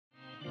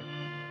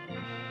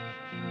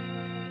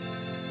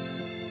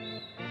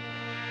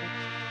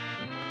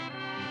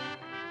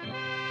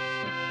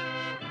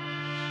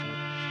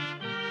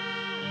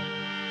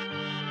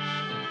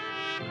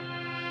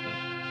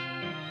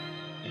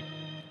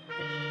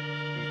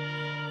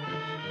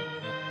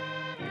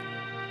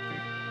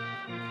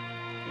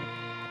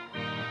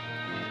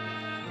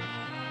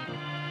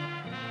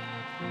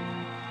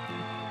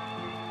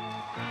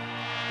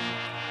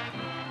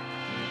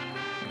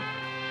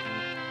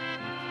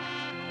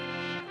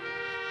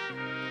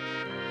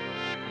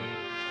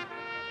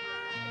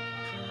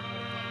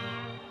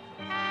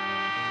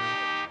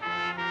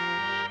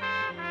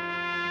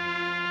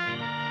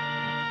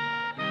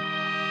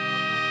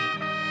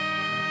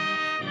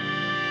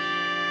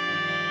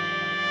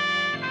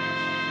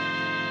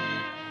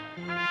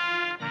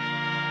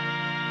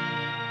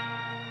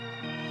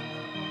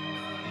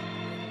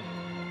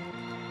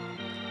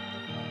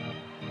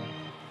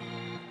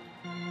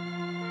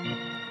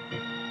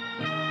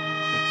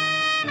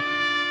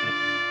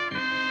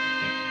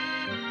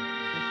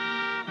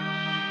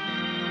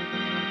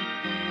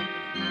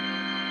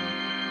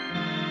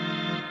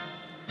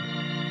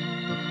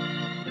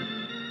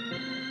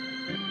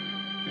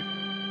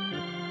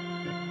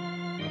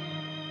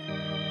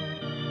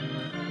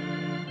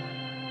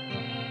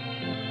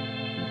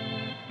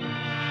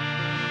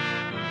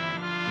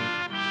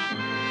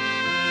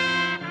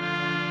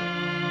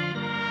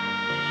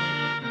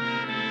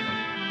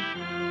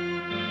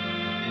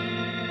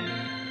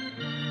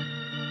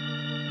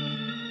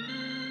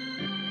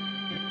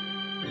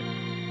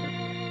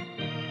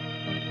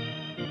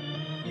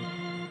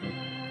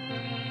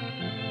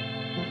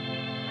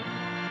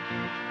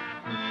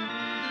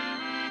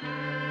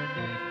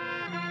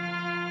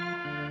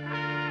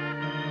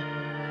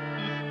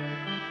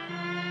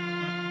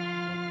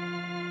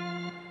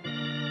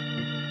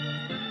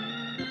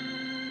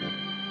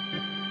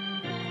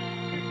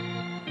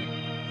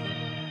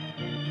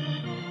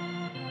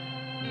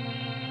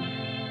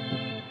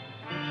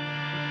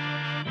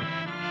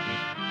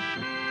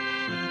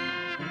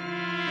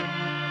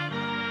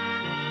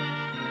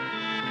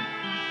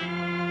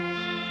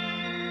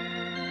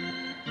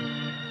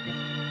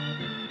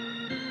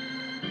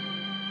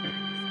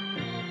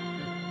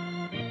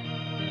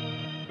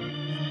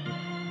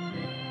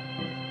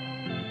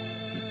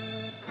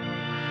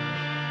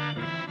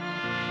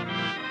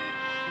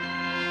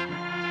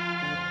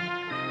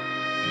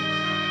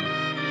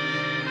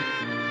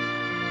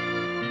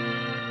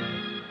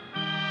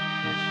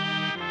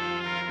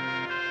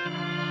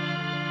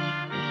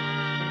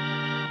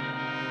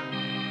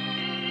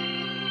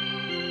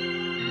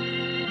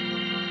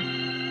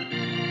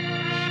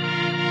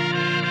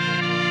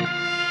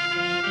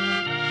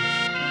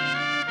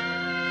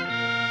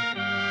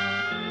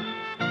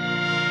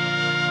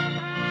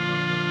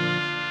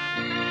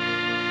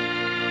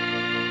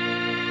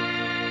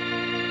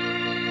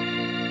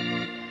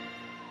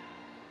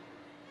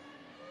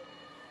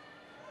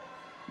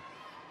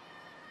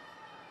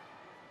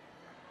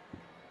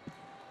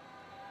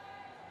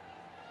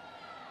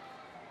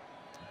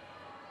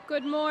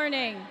Good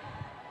morning.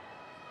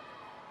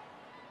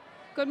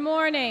 Good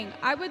morning.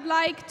 I would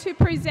like to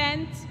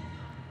present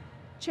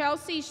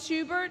Chelsea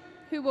Schubert,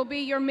 who will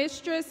be your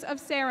mistress of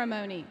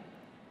ceremony.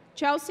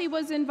 Chelsea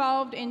was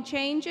involved in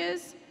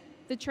changes,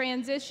 the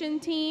transition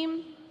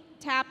team,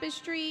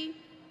 tapestry,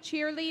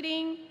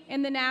 cheerleading,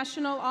 and the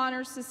National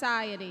Honor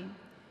Society.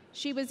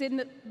 She was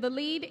in the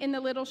lead in the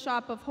Little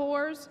Shop of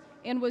Horrors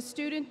and was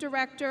student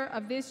director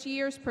of this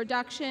year's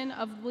production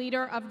of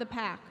Leader of the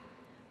Pack.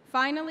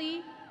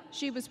 Finally,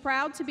 she was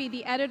proud to be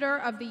the editor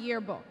of the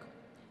yearbook.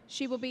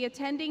 She will be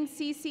attending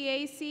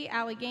CCAC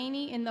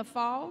Allegheny in the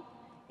fall,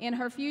 and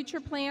her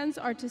future plans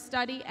are to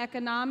study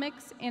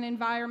economics and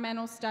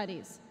environmental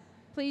studies.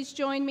 Please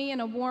join me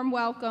in a warm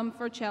welcome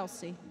for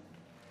Chelsea.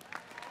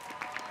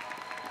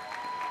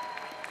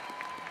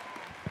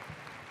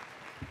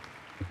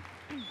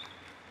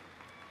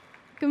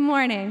 Good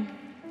morning.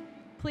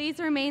 Please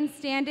remain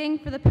standing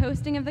for the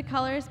posting of the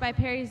colors by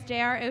Perry's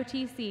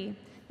JROTC,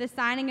 the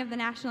signing of the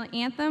national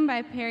anthem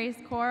by Perry's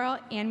choral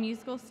and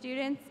musical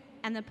students,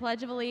 and the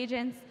Pledge of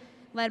Allegiance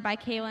led by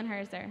Kaylin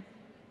Herzer.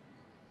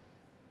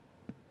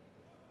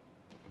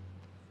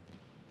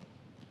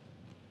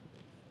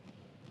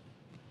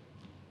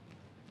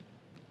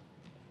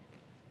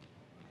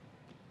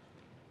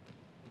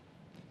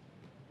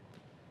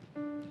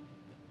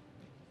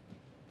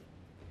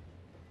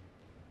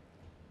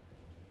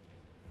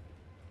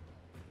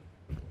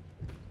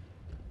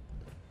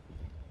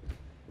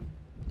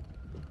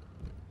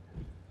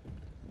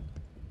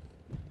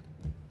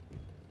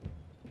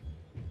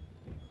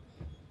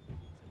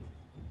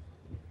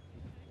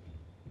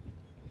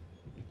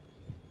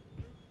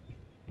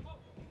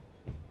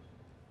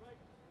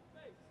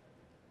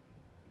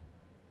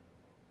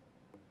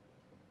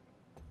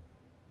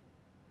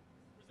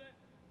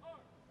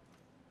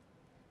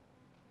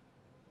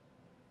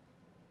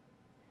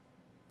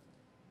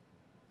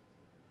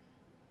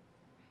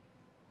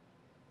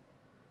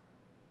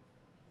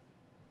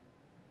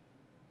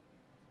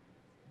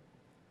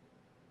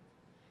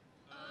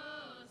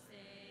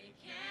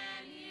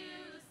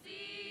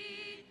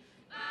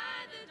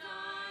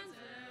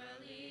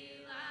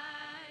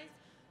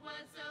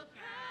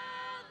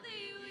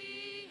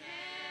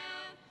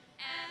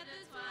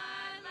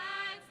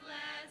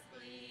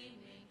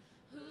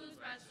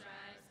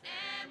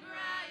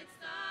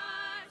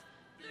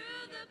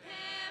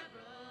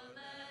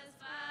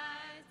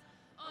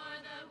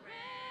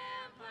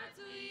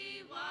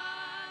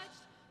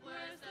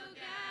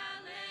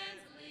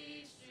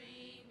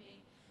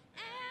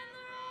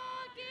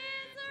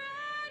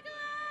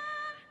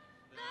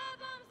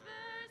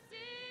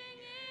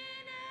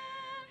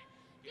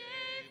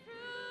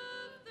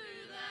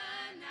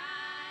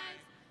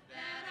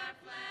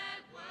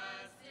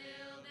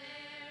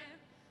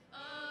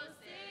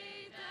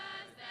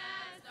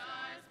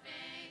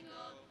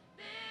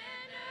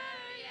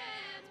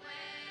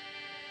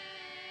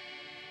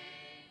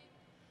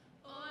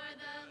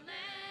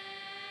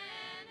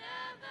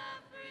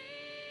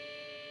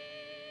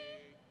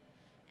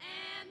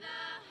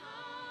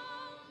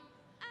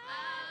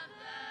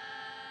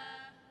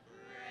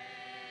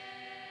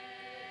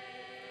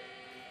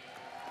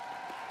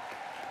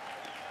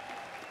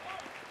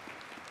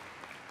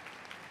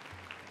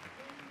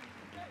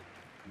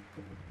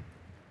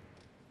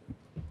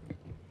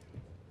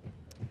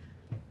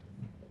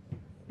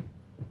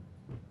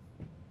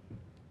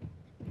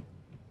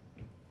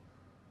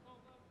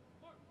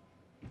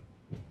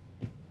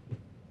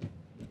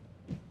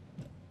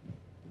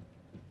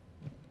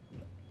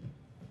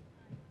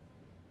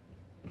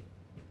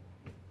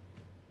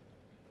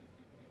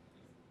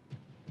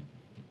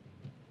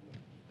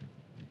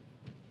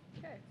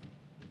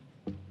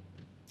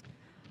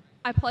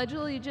 I pledge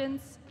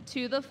allegiance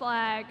to the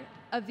flag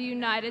of the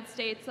United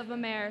States of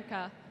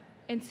America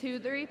and to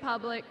the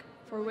republic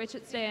for which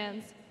it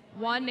stands,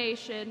 one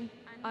nation,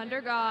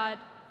 under God,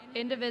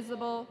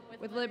 indivisible,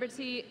 with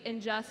liberty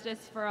and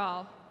justice for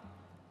all.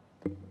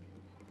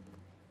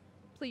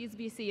 Please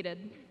be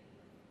seated.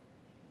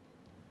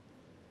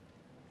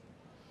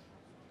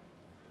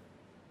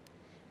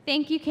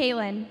 Thank you,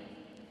 Kaylin.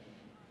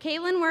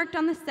 Kaylin worked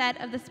on the set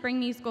of the spring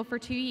musical for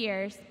 2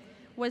 years,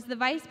 was the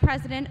vice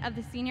president of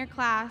the senior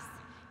class,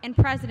 and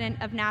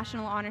president of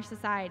National Honor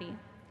Society.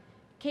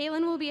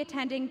 Kaylin will be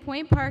attending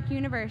Point Park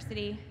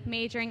University,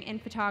 majoring in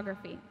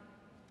photography.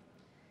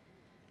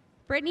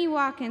 Brittany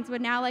Watkins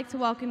would now like to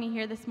welcome you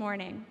here this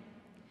morning.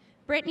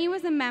 Brittany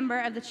was a member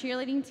of the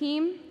cheerleading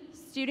team,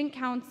 student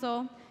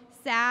council,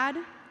 SAD,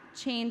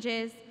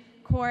 Changes,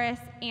 chorus,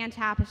 and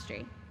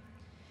tapestry.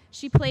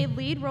 She played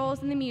lead roles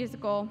in the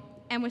musical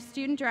and was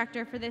student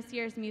director for this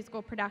year's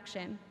musical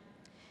production.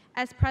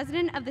 As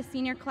president of the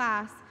senior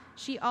class,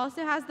 she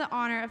also has the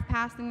honor of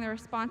passing the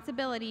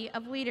responsibility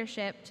of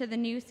leadership to the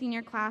new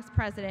senior class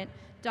president,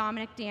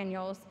 Dominic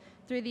Daniels,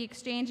 through the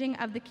exchanging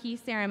of the key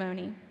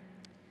ceremony.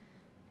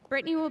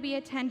 Brittany will be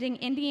attending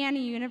Indiana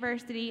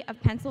University of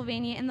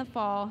Pennsylvania in the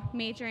fall,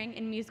 majoring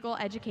in musical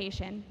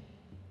education.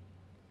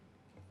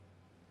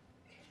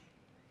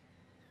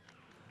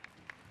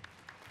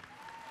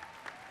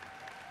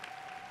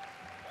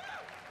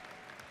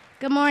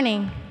 Good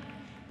morning.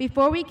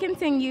 Before we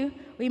continue,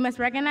 we must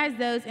recognize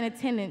those in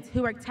attendance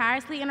who work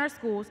tirelessly in our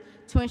schools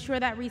to ensure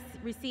that we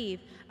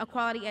receive a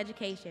quality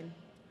education.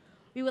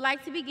 We would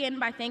like to begin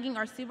by thanking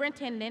our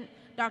superintendent,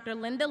 Dr.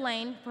 Linda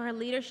Lane, for her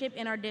leadership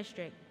in our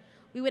district.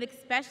 We would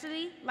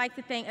especially like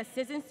to thank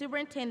Assistant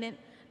Superintendent,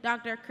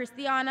 Dr.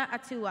 Christiana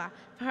Atua,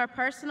 for her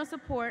personal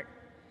support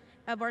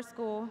of our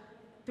school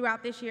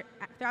throughout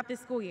this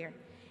school year.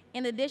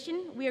 In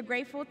addition, we are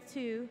grateful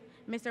to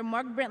Mr.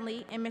 Mark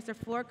Brentley and Mr.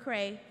 Floor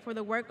Cray for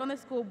the work on the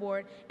school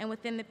board and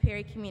within the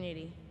Perry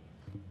community.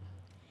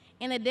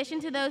 In addition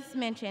to those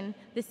mentioned,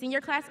 the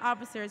senior class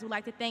officers would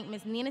like to thank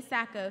Ms. Nina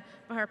Sacco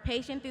for her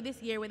patience through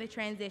this year with the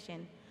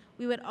transition.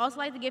 We would also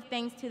like to give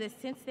thanks to the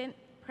assistant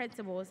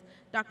principals,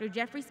 Dr.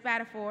 Jeffrey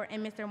Spatafor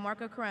and Mr.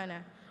 Marco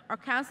Corona, our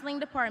counseling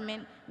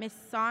department, Ms.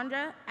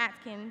 Sandra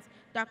Atkins,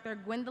 Dr.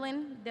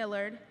 Gwendolyn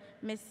Dillard,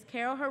 Ms.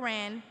 Carol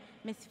Horan,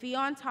 Ms.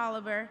 Fionn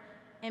Tolliver,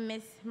 and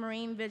Ms.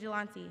 Maureen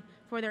Vigilante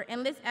for their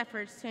endless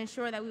efforts to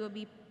ensure that we will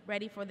be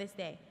ready for this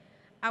day.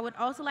 I would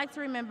also like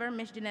to remember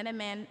Ms. Janetta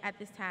Mann at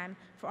this time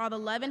for all the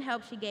love and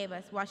help she gave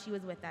us while she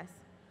was with us.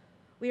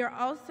 We are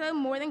also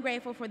more than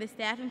grateful for the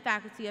staff and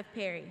faculty of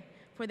Perry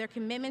for their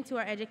commitment to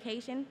our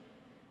education.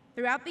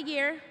 Throughout the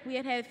year, we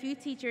have had a few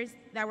teachers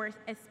that were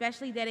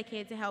especially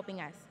dedicated to helping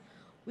us.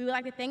 We would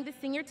like to thank the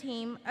senior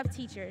team of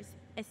teachers,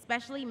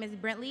 especially Ms.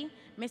 Brentley,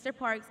 Mr.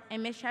 Parks,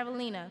 and Ms.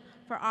 Travelina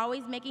for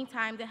always making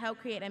time to help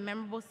create a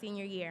memorable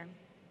senior year.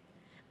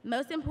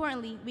 Most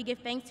importantly, we give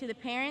thanks to the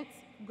parents,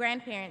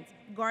 grandparents,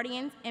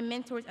 guardians, and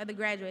mentors of the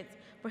graduates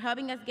for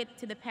helping us get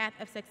to the path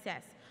of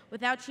success.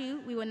 Without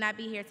you, we would not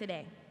be here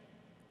today.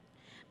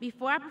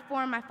 Before I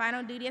perform my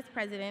final duty as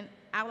president,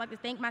 I would like to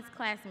thank my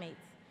classmates.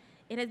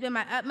 It has been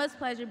my utmost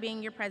pleasure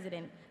being your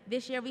president.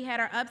 This year we had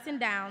our ups and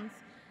downs,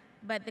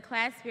 but the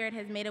class spirit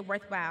has made it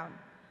worthwhile.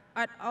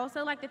 I'd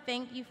also like to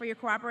thank you for your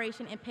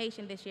cooperation and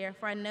patience this year,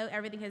 for I know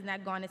everything has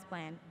not gone as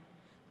planned.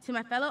 To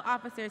my fellow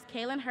officers,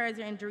 Kaylin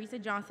Herzer and Teresa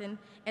Johnson,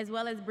 as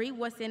well as Bree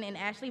Woodson and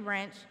Ashley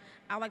Branch,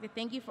 I would like to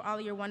thank you for all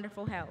of your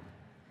wonderful help.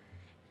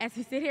 As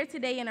we sit here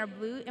today in our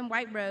blue and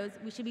white robes,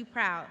 we should be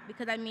proud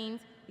because that means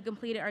we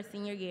completed our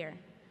senior year.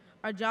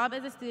 Our job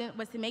as a student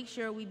was to make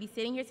sure we'd be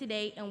sitting here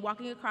today and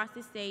walking across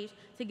this stage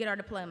to get our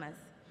diplomas.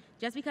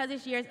 Just because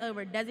this year is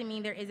over doesn't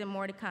mean there isn't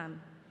more to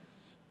come.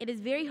 It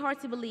is very hard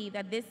to believe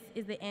that this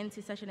is the end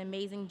to such an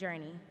amazing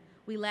journey.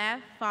 We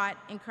laughed, fought,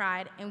 and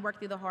cried, and worked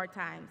through the hard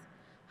times.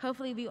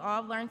 Hopefully, we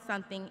all learned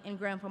something and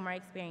grown from our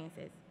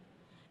experiences.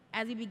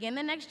 As we begin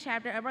the next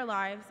chapter of our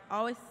lives,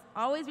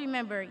 always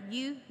remember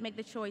you make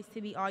the choice to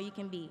be all you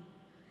can be.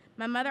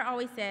 My mother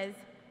always says,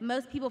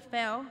 most people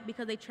fail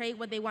because they trade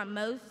what they want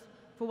most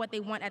for what they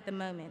want at the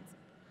moment.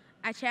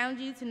 I challenge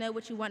you to know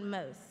what you want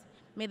most.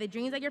 May the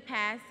dreams of your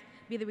past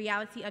be the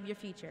reality of your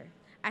future.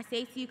 I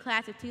say to you,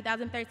 class of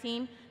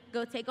 2013,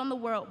 go take on the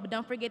world, but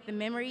don't forget the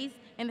memories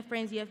and the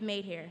friends you have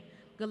made here.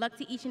 Good luck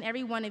to each and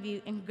every one of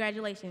you, and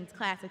congratulations,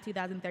 class of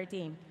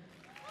 2013.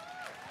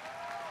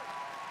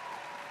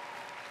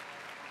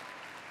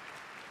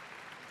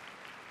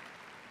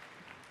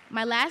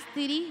 My last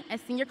duty as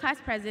senior class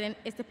president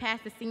is to pass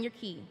the senior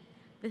key,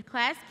 the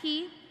class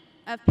key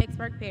of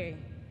Pittsburgh Perry.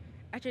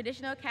 A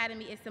traditional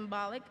academy is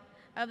symbolic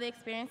of the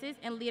experiences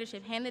and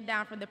leadership handed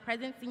down from the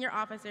present senior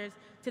officers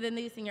to the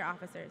new senior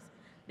officers.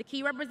 The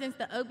key represents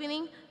the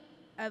opening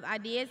of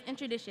ideas and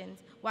traditions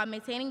while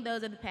maintaining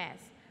those of the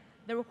past.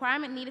 The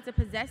requirement needed to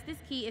possess this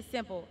key is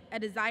simple, a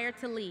desire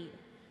to lead.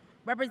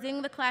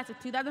 Representing the class of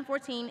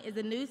 2014 is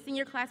the new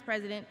senior class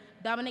president,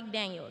 Dominic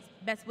Daniels.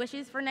 Best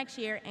wishes for next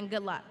year and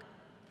good luck.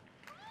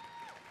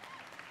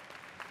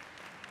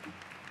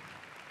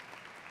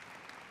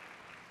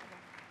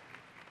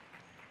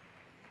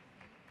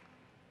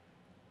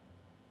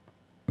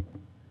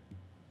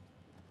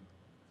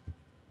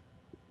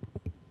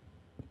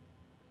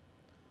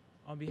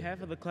 On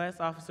behalf of the class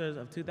officers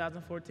of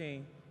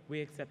 2014, we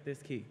accept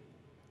this key.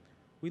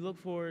 We look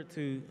forward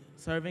to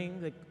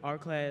serving our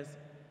class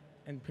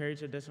in Perry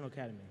Traditional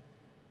Academy.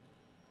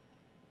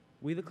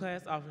 We, the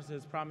class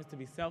officers, promise to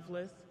be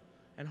selfless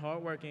and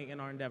hardworking in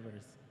our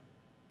endeavors.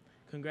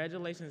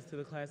 Congratulations to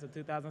the class of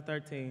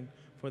 2013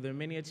 for their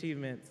many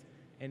achievements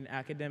in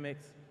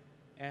academics,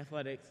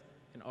 athletics,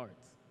 and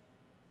arts.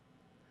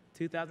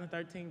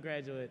 2013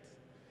 graduates,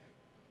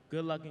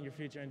 good luck in your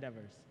future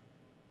endeavors.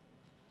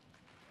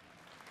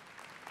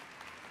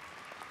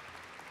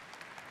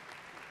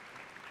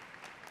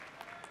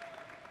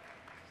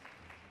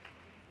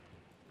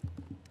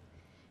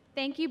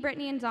 Thank you,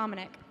 Brittany and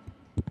Dominic.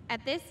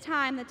 At this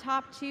time, the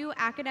top two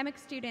academic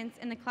students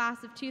in the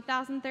class of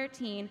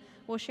 2013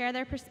 will share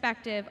their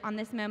perspective on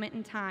this moment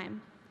in time.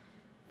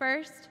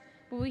 First,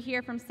 we will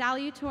hear from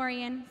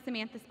salutatorian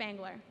Samantha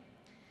Spangler.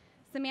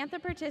 Samantha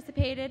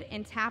participated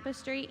in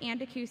Tapestry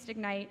and Acoustic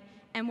Night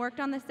and worked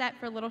on the set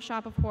for Little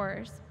Shop of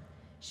Horrors.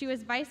 She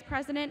was vice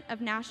president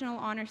of National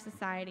Honor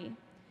Society.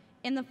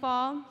 In the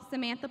fall,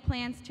 Samantha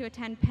plans to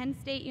attend Penn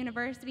State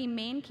University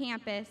main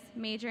campus,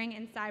 majoring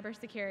in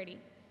cybersecurity.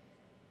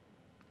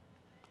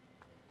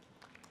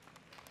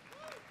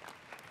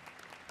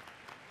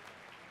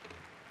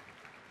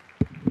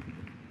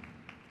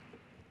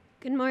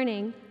 Good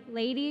morning,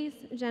 ladies,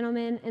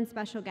 gentlemen, and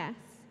special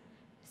guests.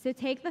 So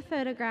take the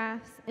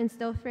photographs and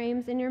still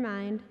frames in your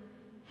mind,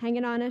 hang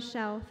it on a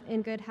shelf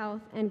in good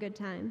health and good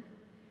time.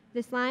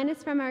 This line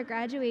is from our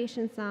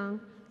graduation song,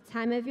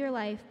 Time of Your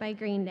Life by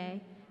Green Day,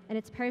 and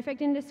it's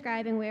perfect in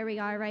describing where we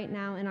are right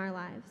now in our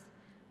lives.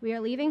 We are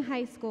leaving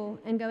high school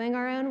and going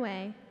our own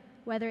way,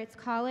 whether it's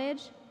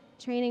college,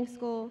 training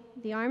school,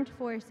 the armed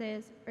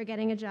forces, or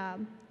getting a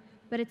job.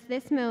 But it's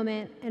this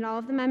moment and all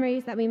of the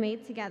memories that we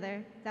made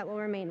together that will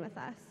remain with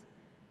us.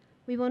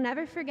 We will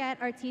never forget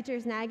our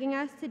teachers nagging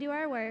us to do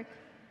our work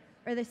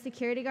or the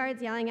security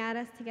guards yelling at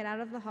us to get out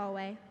of the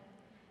hallway.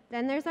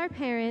 Then there's our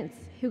parents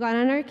who got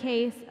on our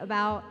case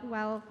about,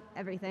 well,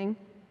 everything.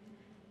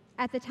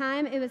 At the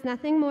time, it was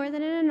nothing more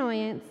than an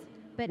annoyance,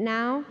 but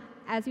now,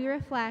 as we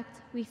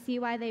reflect, we see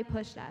why they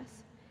pushed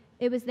us.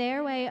 It was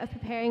their way of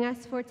preparing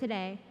us for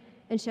today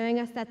and showing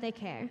us that they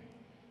care.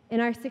 In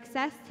our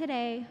success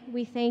today,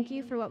 we thank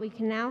you for what we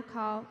can now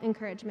call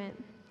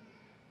encouragement.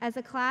 As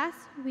a class,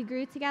 we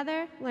grew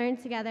together,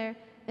 learned together,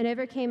 and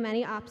overcame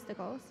many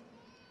obstacles.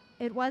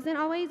 It wasn't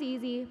always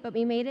easy, but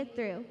we made it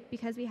through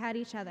because we had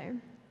each other.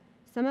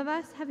 Some of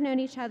us have known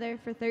each other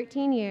for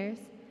 13 years,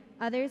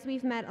 others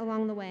we've met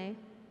along the way,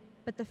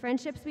 but the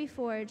friendships we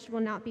forged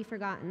will not be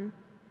forgotten.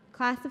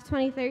 Class of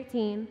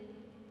 2013,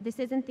 this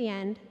isn't the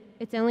end,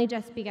 it's only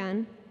just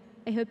begun.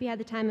 I hope you had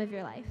the time of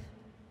your life.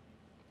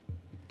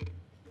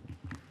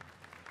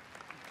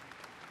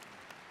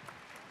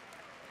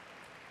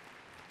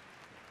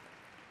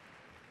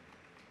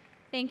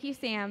 Thank you,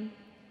 Sam.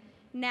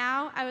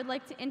 Now, I would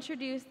like to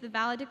introduce the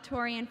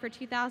valedictorian for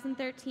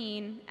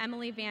 2013,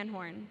 Emily Van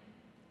Horn.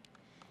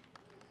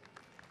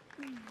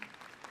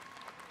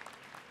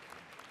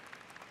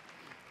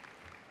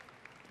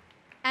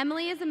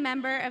 Emily is a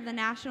member of the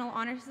National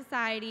Honor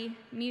Society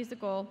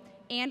musical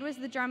and was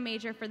the drum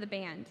major for the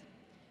band.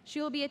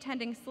 She will be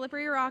attending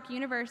Slippery Rock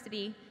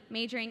University,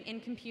 majoring in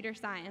computer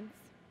science.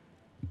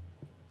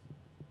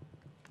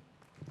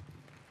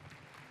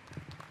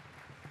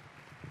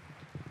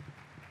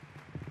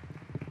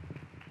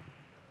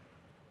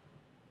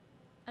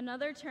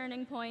 Another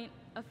turning point,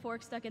 a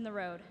fork stuck in the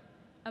road.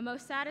 A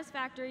most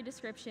satisfactory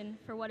description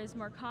for what is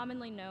more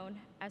commonly known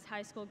as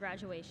high school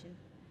graduation.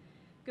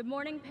 Good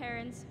morning,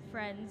 parents,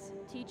 friends,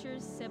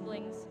 teachers,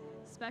 siblings,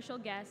 special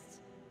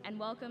guests, and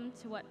welcome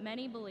to what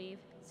many believe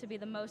to be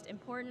the most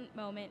important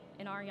moment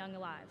in our young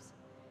lives.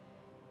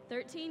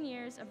 13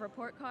 years of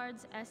report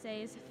cards,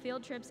 essays,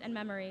 field trips, and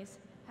memories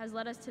has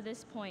led us to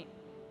this point,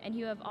 and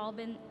you have all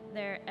been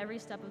there every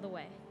step of the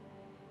way.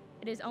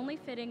 It is only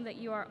fitting that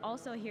you are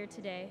also here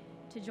today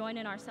to join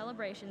in our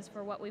celebrations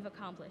for what we've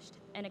accomplished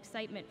and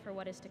excitement for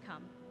what is to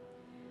come.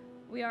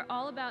 We are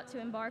all about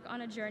to embark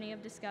on a journey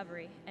of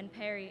discovery, and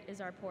Perry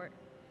is our port.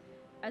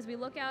 As we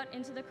look out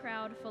into the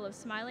crowd full of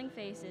smiling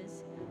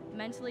faces,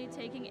 mentally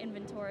taking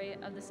inventory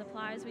of the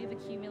supplies we've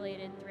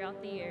accumulated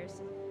throughout the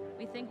years,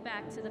 we think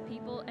back to the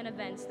people and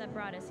events that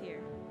brought us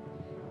here.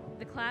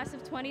 The class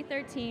of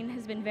 2013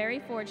 has been very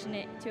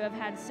fortunate to have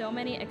had so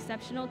many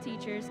exceptional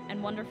teachers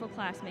and wonderful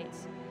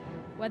classmates.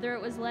 Whether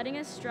it was letting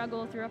us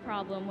struggle through a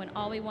problem when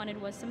all we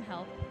wanted was some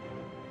help,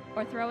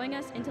 or throwing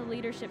us into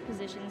leadership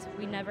positions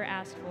we never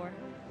asked for.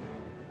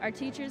 Our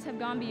teachers have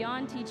gone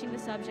beyond teaching the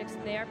subjects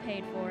they are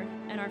paid for,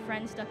 and our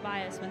friends stuck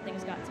by us when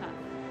things got tough.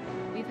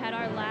 We've had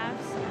our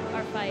laughs,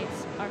 our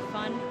fights, our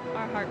fun,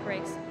 our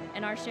heartbreaks,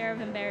 and our share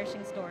of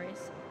embarrassing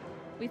stories.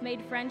 We've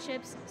made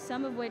friendships,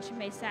 some of which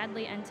may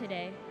sadly end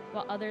today,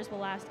 while others will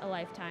last a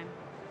lifetime.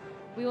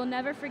 We will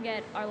never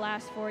forget our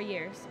last 4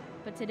 years,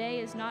 but today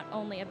is not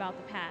only about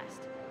the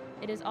past.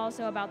 It is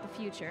also about the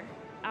future,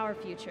 our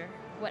future,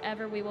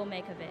 whatever we will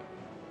make of it.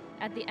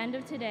 At the end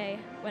of today,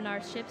 when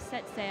our ships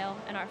set sail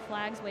and our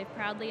flags wave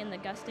proudly in the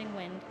gusting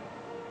wind,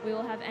 we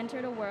will have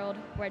entered a world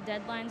where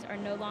deadlines are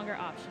no longer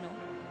optional,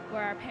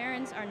 where our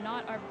parents are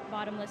not our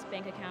bottomless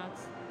bank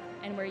accounts,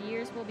 and where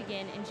years will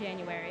begin in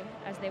January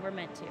as they were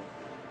meant to.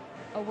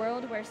 A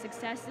world where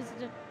success is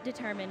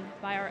determined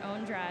by our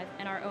own drive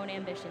and our own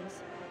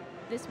ambitions.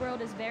 This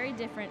world is very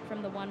different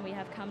from the one we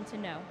have come to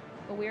know,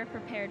 but we are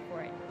prepared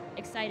for it,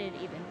 excited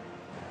even.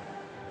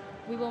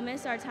 We will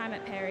miss our time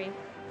at Perry,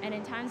 and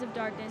in times of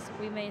darkness,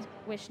 we may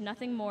wish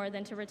nothing more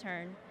than to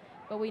return,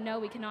 but we know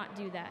we cannot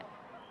do that.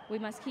 We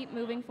must keep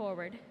moving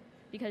forward,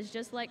 because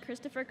just like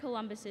Christopher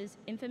Columbus's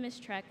infamous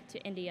trek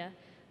to India,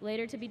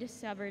 later to be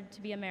discovered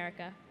to be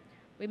America,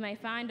 we may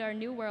find our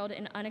new world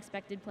in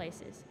unexpected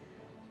places.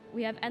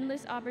 We have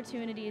endless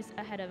opportunities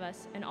ahead of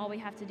us, and all we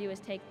have to do is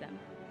take them.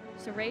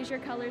 So raise your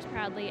colors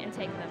proudly and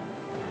take them.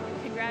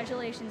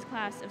 Congratulations,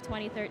 class of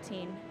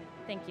 2013.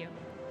 Thank you.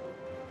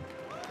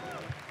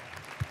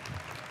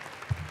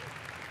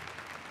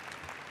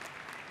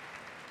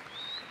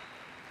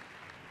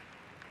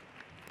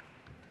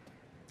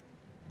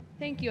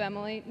 Thank you,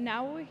 Emily.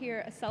 Now we'll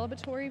hear a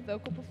celebratory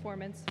vocal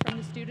performance from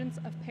the students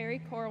of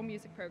Perry Choral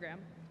Music Program.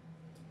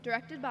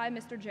 Directed by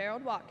Mr.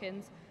 Gerald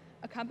Watkins,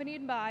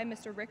 accompanied by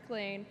Mr. Rick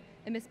Lane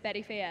and Miss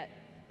Betty Fayette.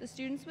 The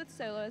students with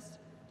soloist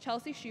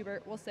Chelsea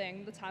Schubert will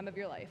sing The Time of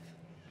Your Life.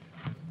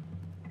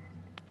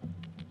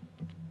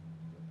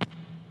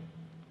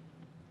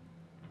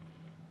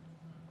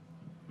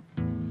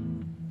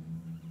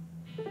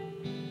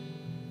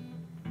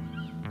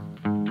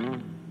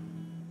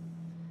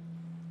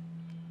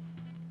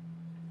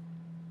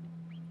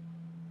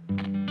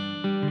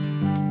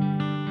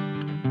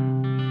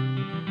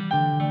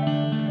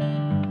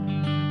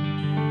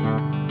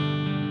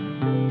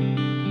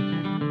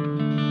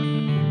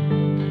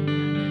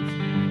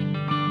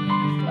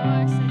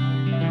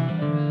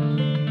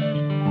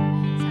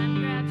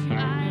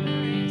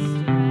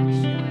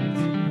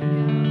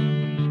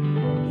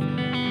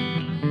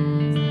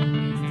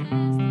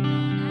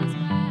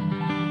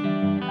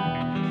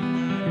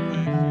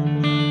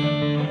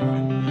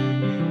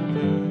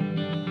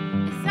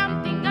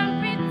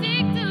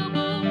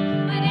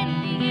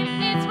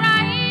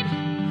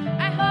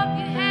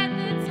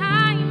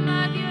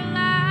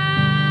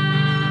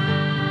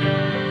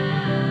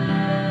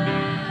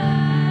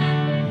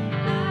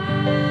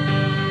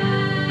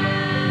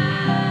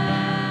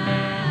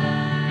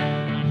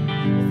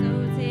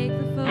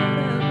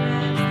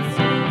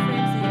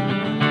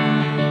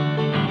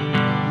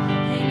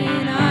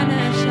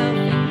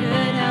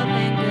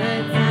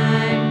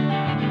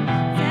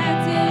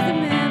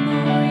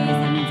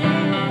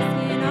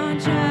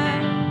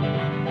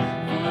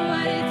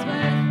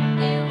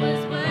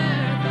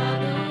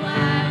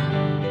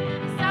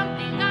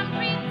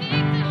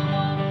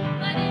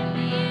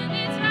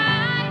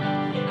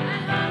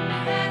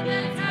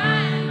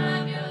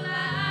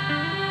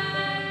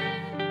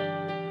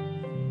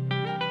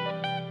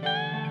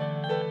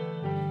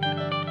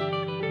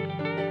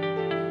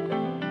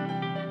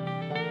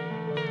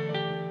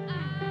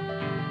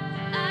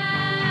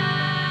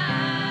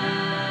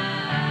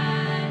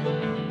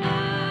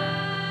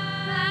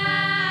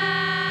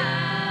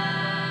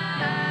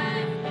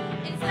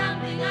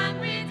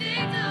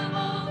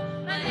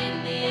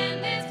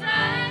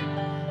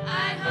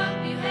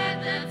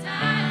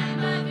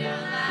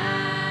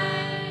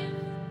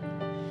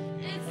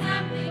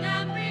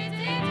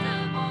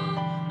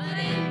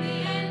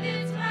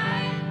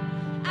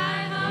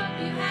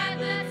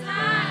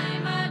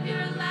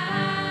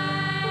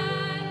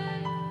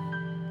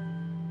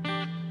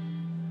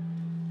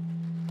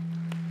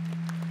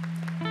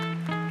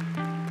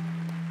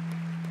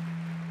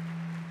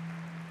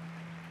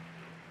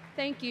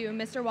 Thank you,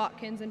 Mr.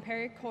 Watkins and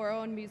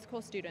choral and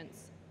musical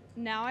students.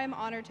 Now I am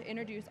honored to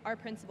introduce our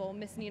principal,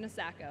 Miss Nina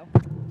Sacco.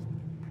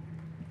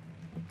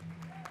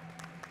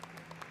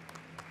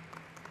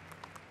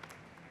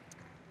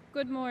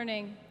 Good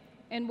morning,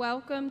 and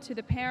welcome to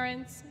the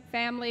parents,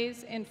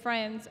 families, and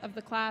friends of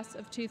the class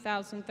of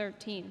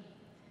 2013.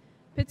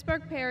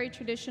 Pittsburgh Perry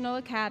Traditional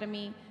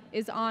Academy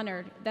is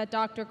honored that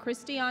Dr.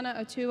 Christiana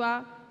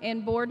Atua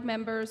and board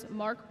members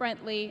Mark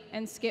Brentley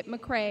and Skip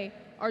McCrae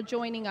are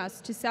joining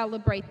us to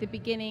celebrate the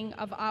beginning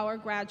of our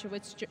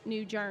graduates'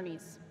 new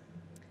journeys.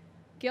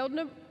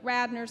 Gilda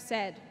Radner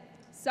said,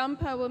 "Some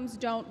poems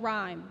don't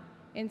rhyme,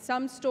 and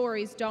some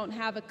stories don't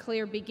have a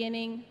clear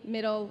beginning,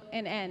 middle,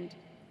 and end.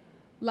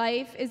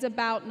 Life is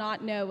about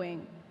not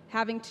knowing,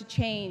 having to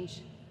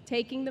change,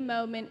 taking the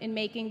moment and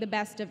making the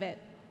best of it,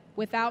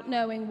 without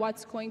knowing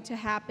what's going to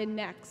happen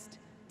next.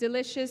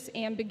 Delicious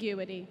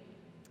ambiguity."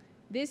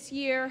 This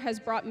year has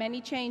brought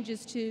many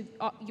changes to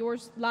your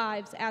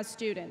lives as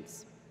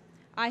students.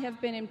 I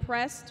have been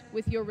impressed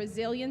with your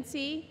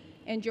resiliency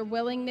and your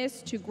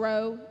willingness to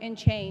grow and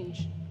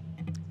change.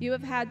 You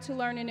have had to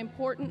learn an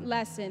important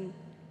lesson,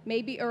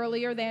 maybe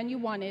earlier than you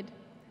wanted,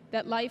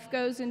 that life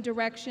goes in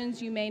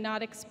directions you may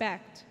not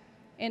expect,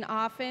 and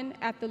often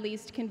at the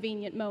least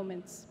convenient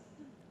moments.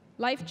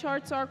 Life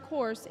charts our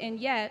course, and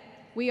yet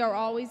we are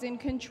always in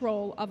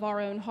control of our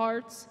own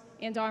hearts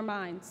and our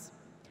minds.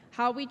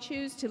 How we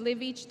choose to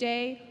live each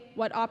day,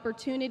 what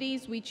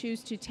opportunities we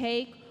choose to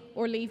take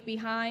or leave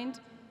behind,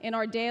 and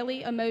our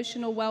daily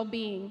emotional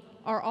well-being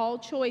are all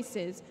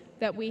choices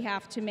that we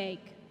have to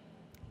make.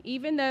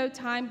 Even though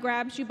time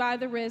grabs you by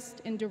the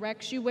wrist and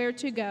directs you where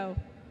to go,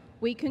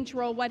 we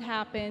control what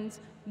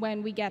happens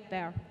when we get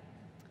there.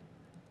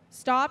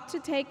 Stop to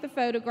take the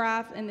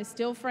photograph and the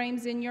still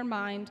frames in your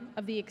mind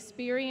of the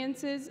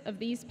experiences of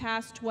these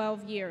past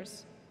 12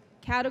 years.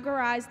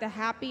 Categorize the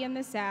happy and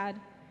the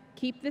sad.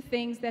 Keep the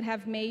things that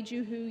have made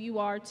you who you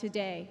are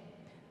today.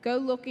 Go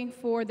looking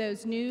for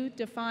those new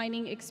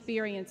defining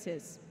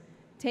experiences.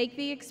 Take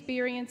the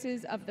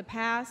experiences of the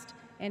past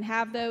and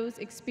have those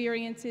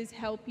experiences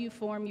help you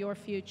form your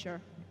future.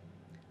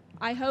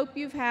 I hope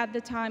you've had the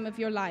time of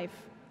your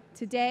life.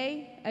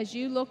 Today, as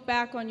you look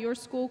back on your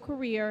school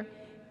career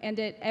and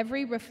at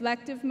every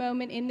reflective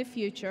moment in the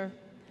future,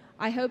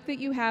 I hope that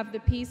you have the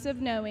peace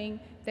of knowing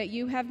that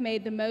you have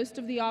made the most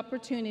of the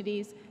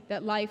opportunities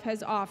that life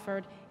has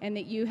offered and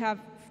that you have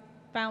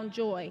found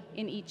joy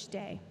in each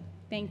day.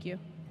 Thank you.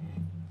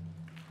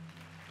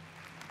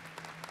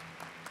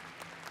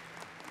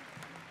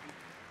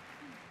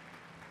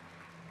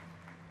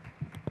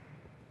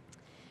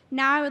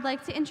 Now I would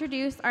like to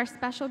introduce our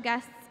special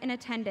guests in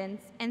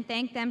attendance and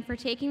thank them for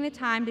taking the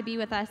time to be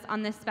with us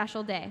on this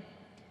special day.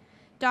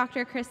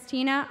 Dr.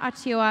 Christina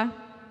Atua,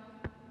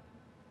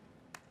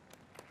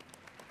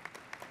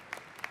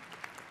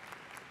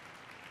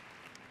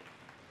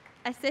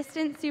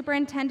 Assistant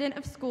Superintendent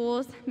of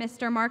Schools,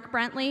 Mr. Mark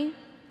Brentley,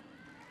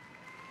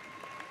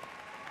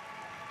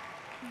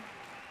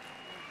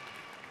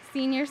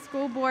 Senior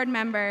School Board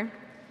Member,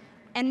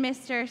 and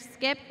Mr.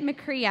 Skip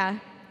McCrae,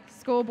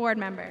 School Board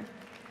Member.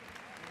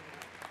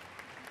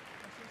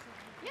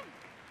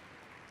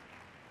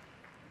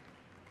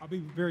 I'll be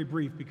very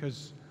brief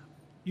because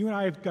you and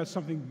I have got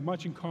something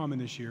much in common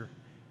this year.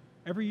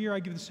 Every year I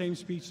give the same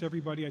speech to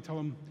everybody. I tell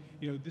them,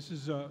 you know, this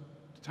is the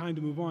time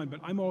to move on, but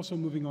I'm also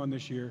moving on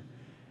this year.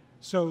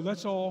 So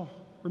let's all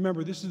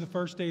remember this is the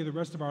first day of the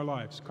rest of our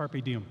lives.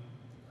 Carpe diem.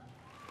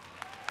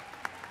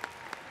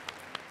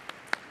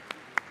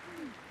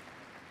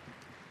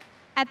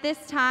 At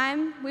this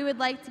time, we would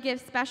like to give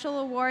special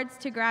awards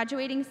to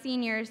graduating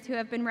seniors who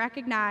have been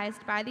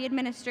recognized by the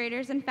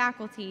administrators and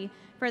faculty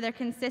for their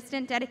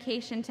consistent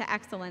dedication to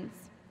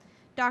excellence.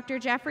 Dr.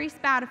 Jeffrey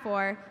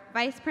Spatafor,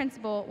 Vice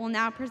Principal, will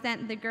now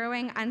present the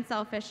Growing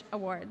Unselfish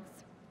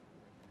Awards.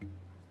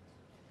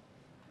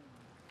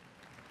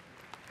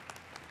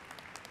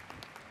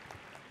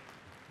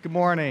 Good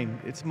morning.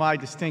 It's my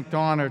distinct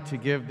honor to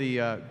give the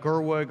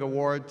Gerwig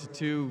Award to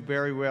two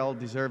very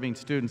well-deserving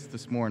students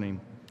this morning.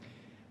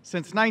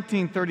 Since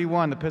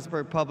 1931, the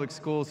Pittsburgh Public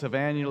Schools have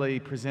annually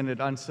presented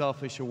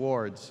unselfish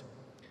awards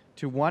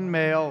to one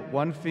male,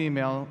 one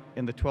female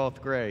in the 12th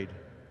grade,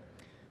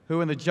 who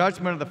in the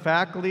judgment of the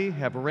faculty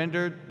have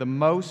rendered the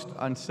most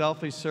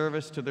unselfish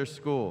service to their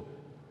school.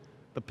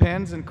 The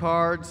pens and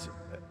cards,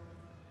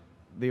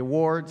 the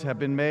awards have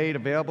been made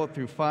available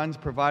through funds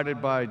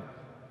provided by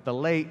the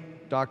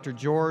late Dr.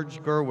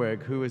 George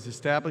Gerwig, who has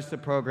established the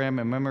program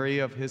in memory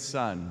of his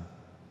son.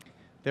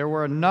 There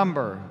were a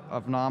number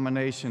of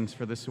nominations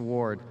for this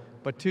award,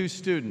 but two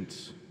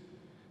students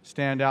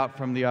stand out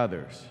from the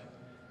others.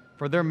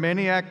 For their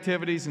many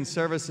activities and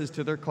services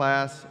to their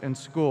class and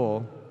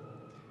school,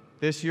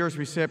 this year's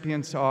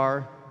recipients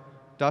are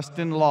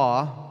Dustin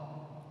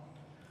Law.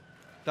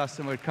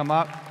 Dustin would come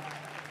up.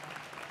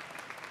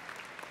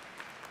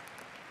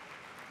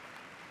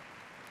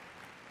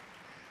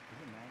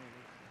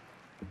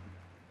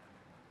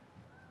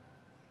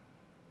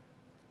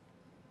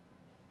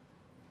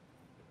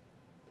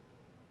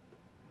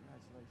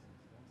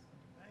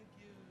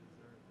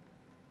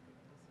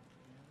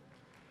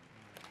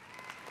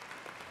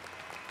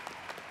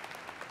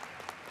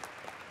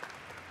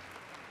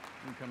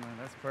 come on,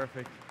 that's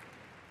perfect.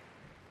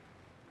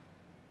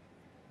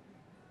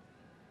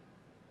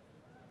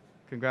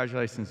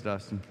 Congratulations,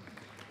 Dustin.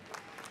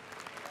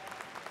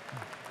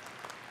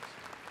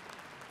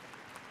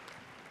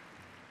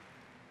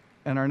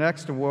 And our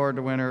next award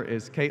winner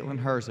is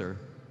Caitlin Herzer.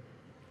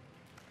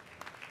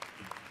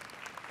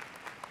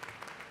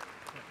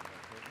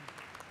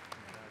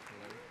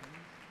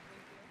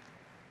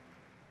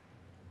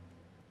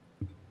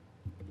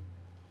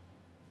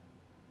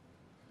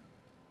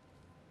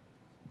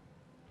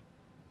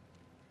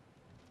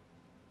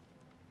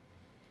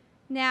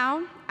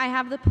 Now, I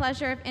have the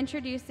pleasure of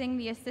introducing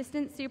the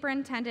Assistant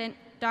Superintendent,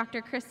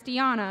 Dr.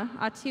 Christiana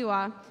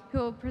Atua, who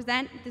will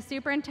present the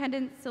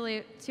Superintendent's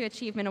Salute to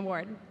Achievement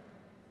Award.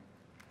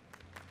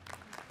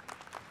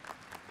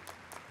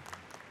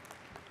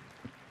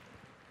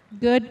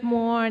 Good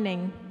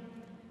morning.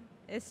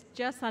 It's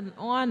just an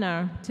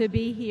honor to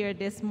be here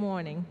this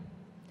morning.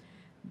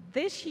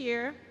 This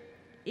year,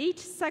 each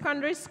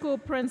secondary school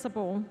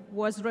principal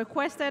was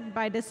requested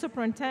by the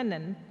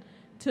superintendent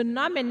to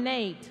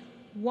nominate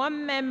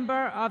one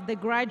member of the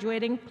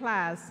graduating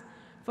class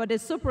for the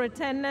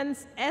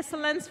Superintendent's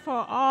Excellence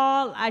for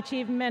All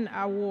Achievement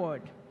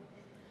Award.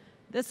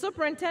 The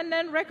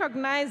superintendent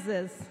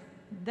recognizes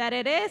that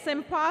it is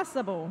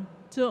impossible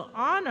to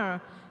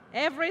honor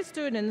every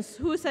student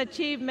whose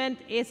achievement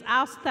is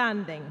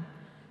outstanding,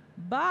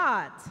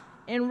 but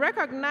in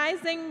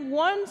recognizing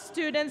one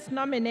student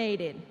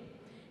nominated,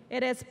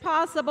 it is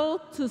possible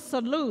to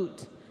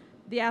salute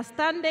the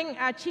outstanding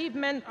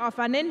achievement of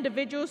an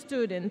individual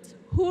student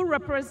who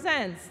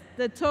represents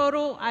the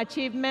total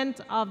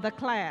achievement of the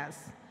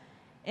class.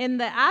 In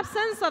the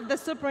absence of the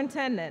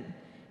superintendent,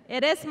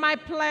 it is my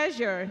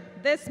pleasure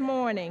this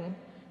morning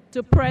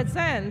to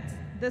present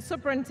the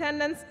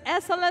Superintendent's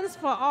Excellence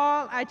for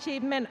All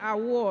Achievement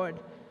Award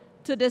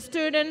to the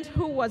student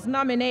who was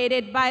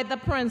nominated by the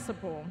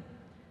principal.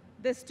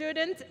 The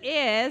student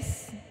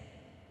is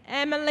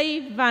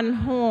Emily Van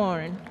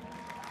Horn.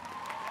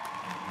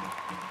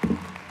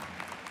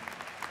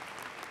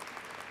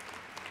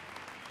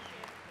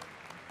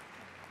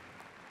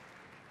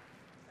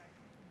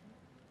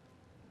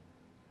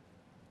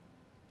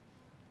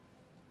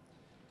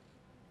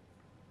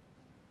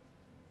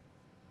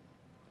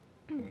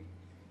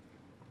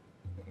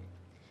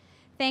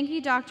 Thank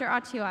you, Dr.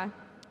 Atua.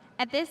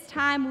 At this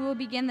time, we will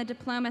begin the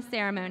diploma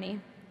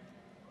ceremony.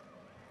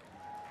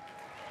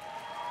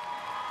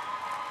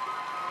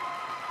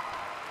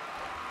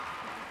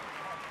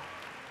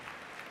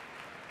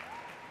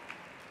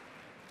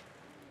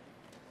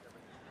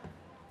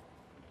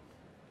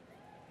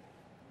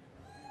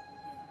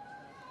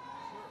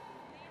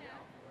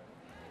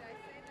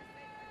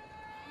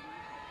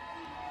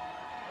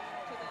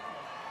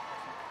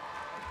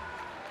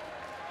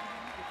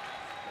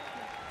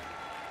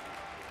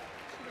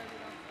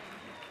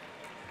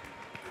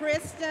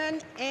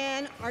 Kristen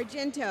Ann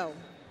Argento.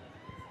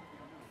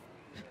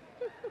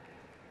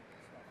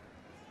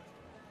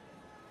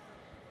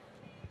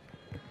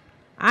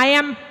 I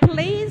am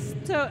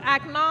pleased to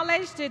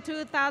acknowledge the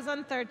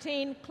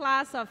 2013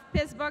 class of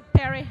Pittsburgh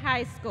Perry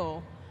High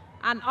School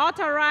and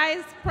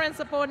authorize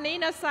Principal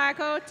Nina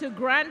Sacco to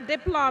grant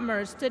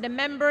diplomas to the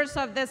members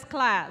of this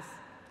class.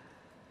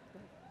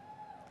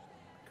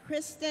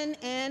 Kristen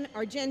Ann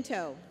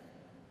Argento.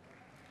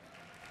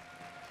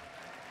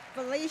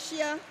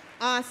 Felicia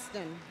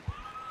Austin.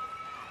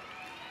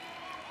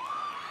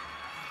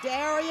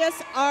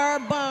 Darius R.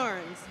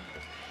 Barnes.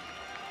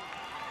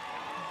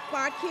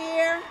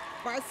 Bakir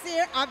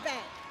Basir Abed.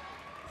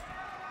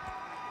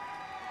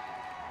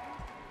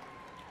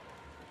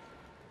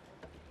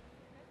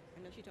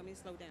 I know she told me to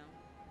slow down.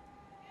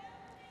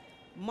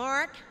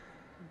 Mark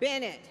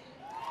Bennett.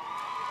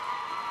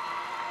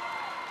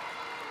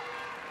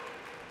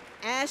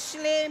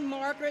 Ashley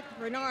Margaret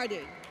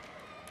Bernardi.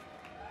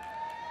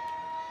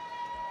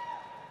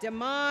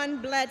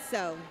 Damon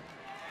Bledsoe.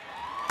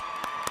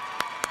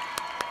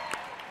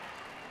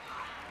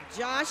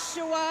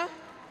 Joshua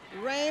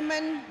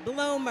Raymond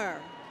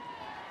Bloomer.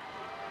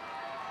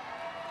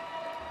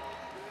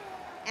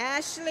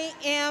 Ashley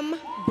M.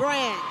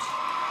 Branch.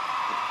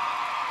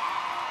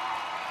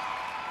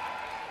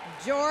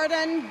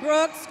 Jordan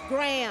Brooks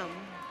Graham.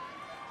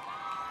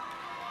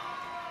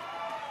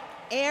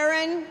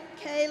 Aaron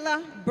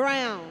Kayla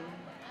Brown.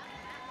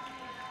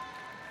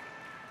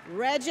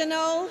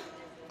 Reginald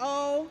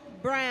O.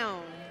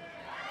 Brown.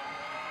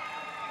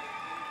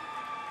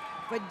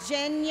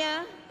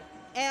 Virginia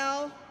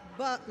L.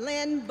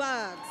 Lynn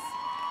Buggs.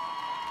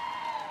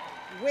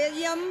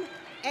 William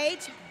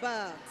H.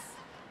 Buggs.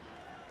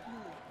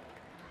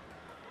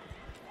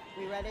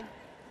 We ready?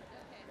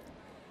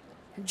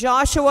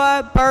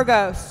 Joshua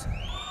Burgos.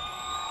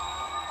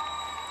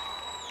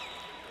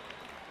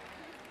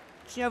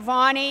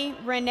 Giovanni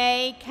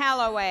Renee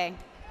Calloway.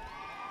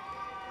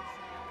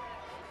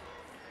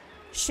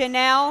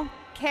 Chanel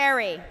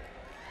Carey.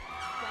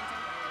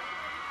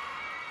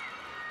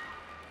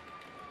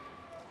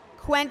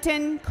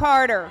 Quentin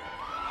Carter.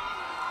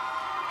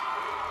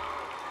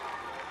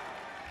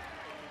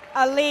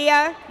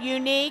 Aaliyah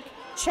Unique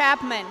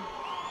Chapman.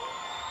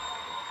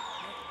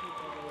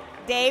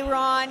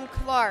 Dayron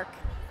Clark.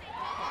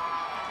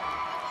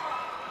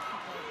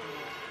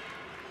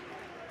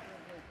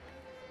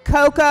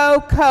 Coco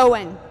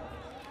Cohen.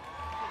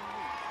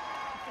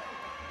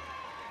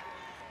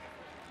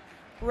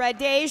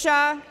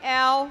 Radeja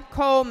L.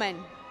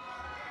 Coleman.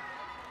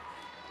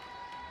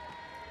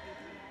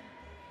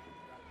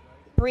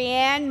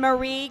 Brianne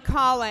Marie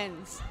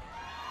Collins.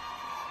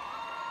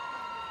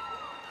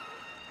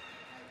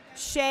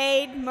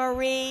 Shade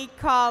Marie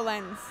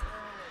Collins.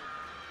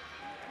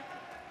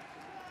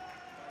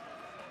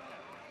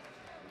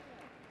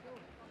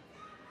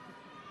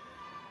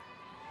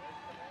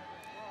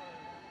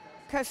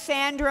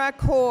 Cassandra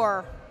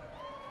Kaur.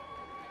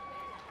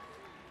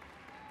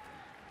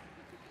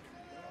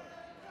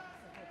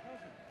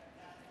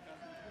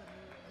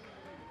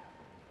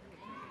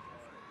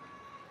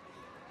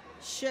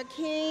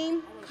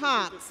 Shaquem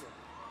Cox.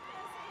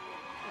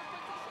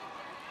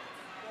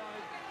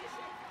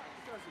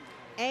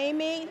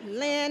 Amy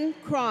Lynn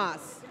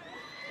Cross.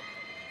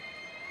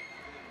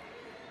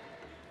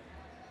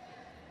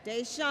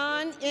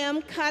 Deshaun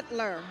M.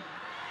 Cutler.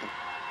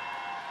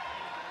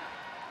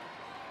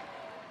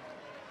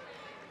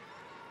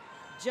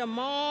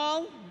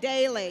 Jamal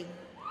Daly.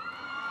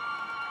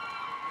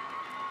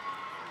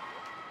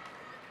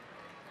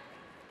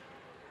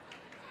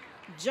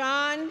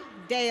 John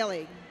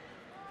Daly.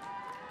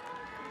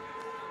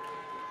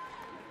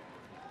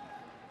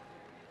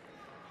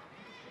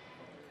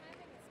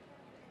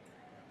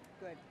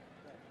 Good.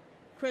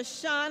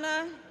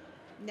 Krishana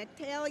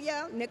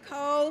Natalia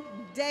Nicole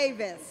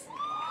Davis.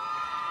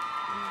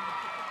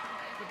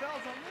 The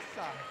bell's on this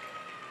side.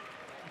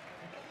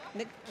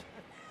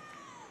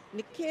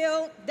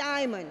 Nikhil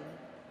Diamond.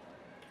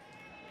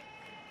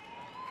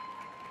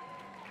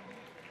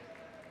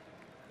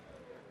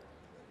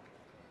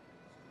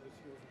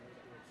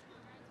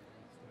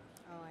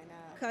 Oh, I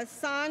know.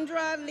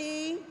 Cassandra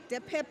Lee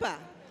DePippa.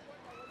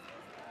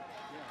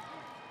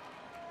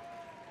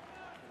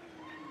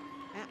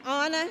 And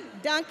Anna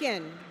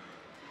Duncan.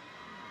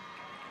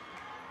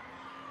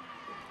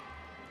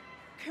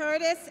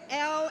 Curtis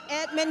L.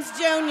 Edmonds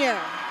Jr.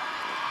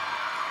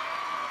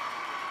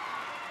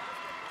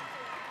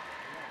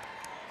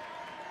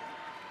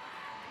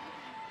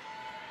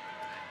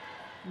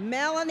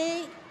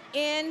 Melanie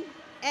N.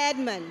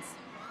 Edmonds.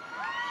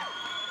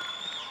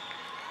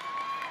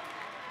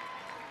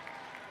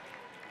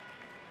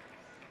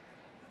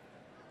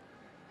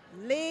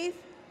 Leaf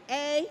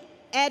A.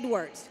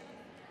 Edwards.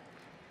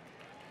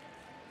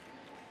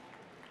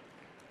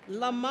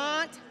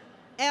 Lamont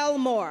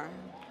Elmore.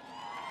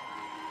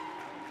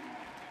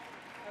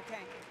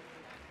 Okay.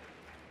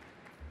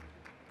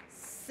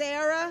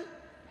 Sarah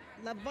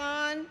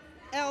Lavon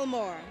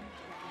Elmore.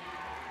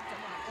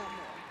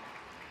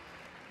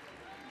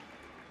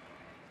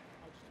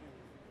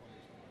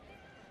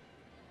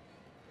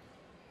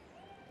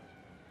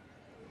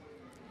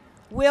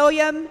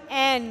 William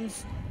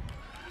Enns.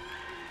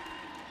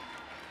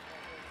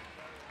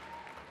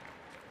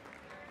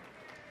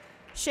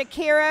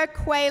 Shakira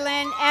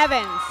Quaylen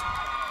Evans.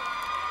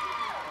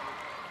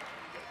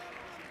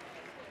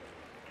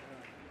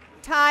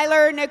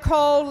 Tyler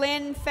Nicole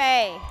Lynn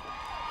Fay.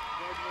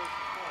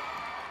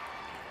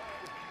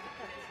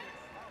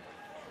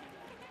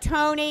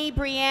 Tony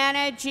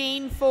Brianna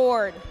Jean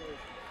Ford.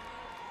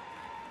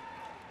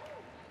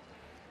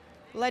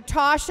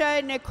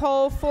 Latasha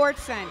Nicole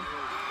Fortson.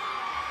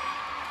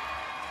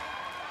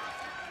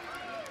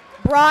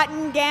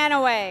 Broughton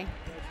Ganaway.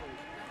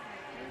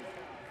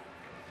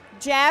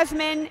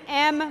 Jasmine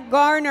M.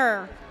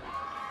 Garner.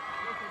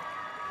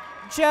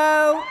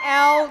 Joe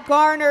L.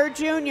 Garner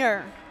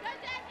Jr.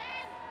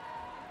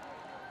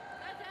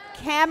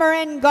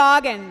 Cameron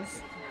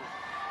Goggins.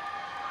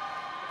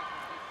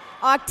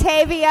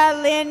 Octavia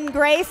Lynn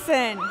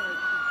Grayson.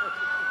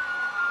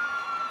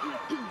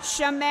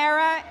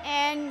 Shamara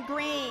N.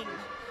 Green.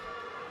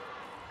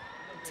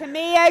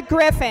 Tamia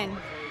Griffin.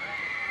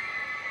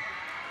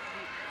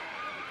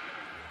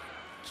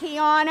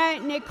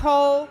 Kiana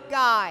Nicole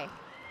Guy.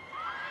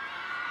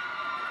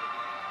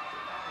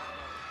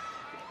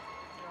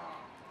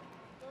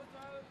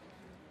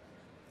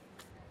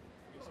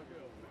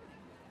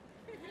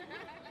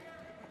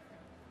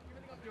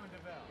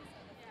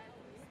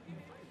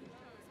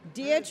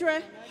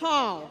 Deirdre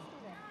Hall.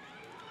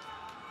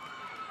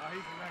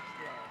 He's the next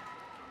row.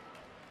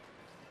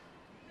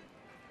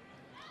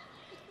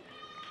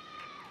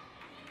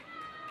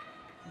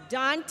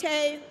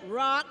 Dante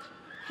Rock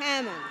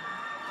Hammond.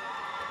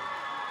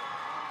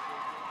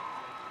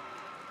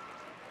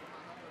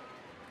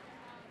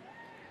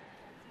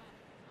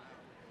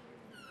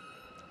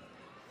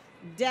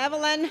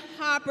 Devlin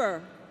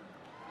Hopper.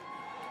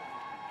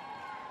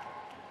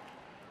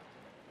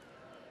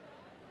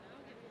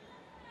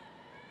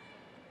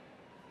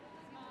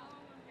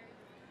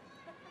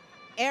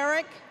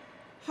 Eric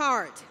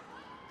Hart.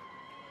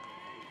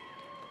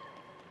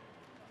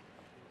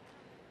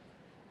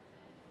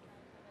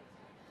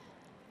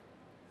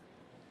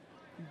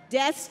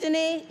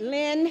 Destiny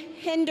Lynn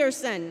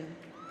Henderson.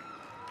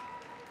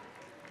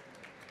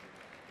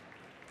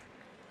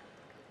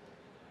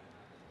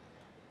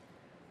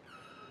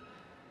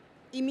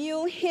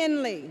 Emil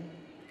Henley.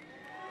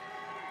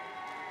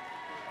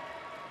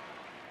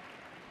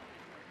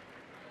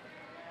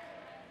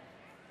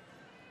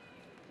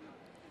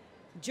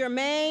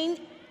 Jermaine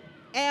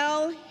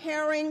L.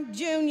 Herring,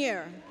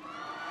 Jr.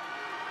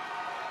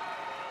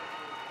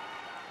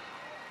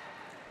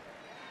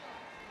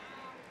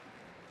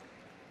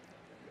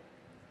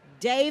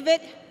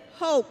 David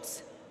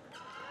Holtz.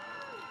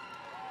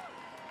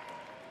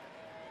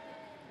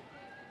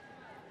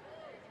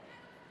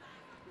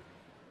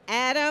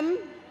 Adam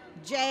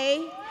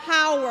J.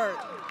 Howard.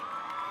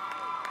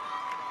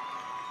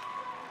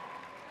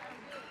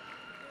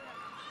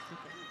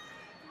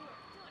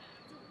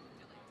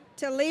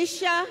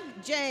 Talisha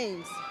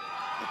James.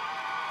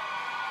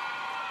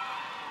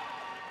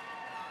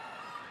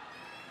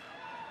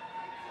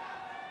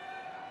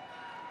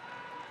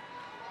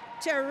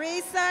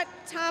 Teresa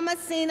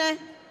Thomasina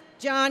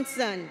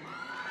Johnson.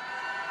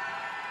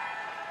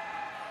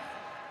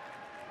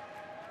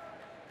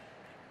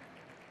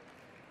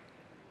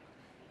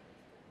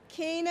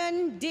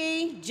 Keenan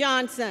D.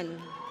 Johnson.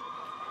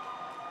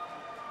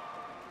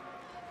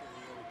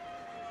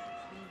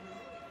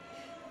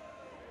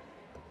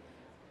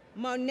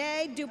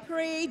 Monet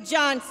Dupree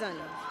Johnson.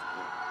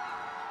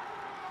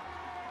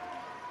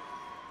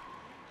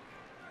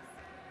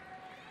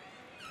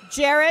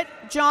 Jarrett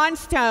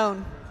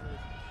Johnstone.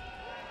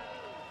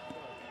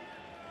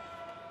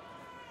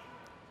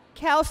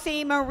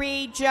 Kelsey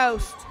Marie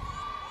Jost.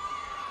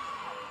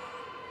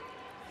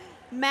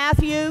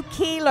 Matthew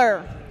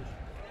Keeler.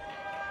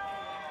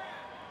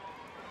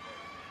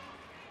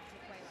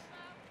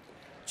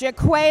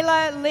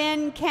 Jaquela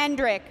Lynn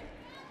Kendrick.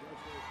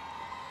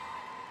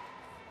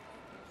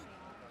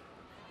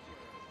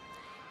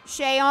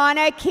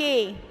 Shayana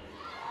Key.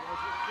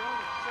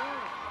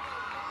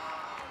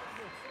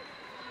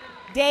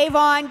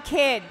 Davon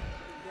Kidd.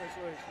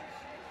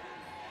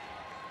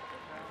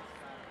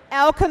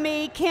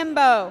 Alchemy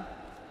Kimbo.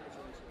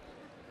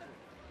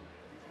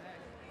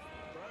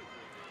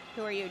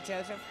 Who are you,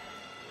 Joseph?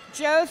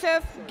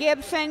 Joseph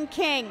Gibson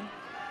King.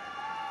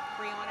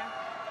 Brianna.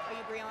 Are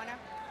you Brianna?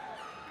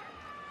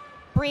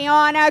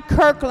 Brianna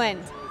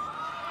Kirkland.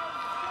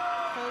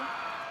 Who?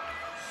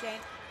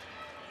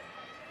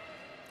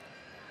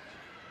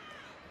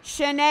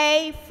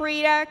 Shanae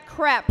Frida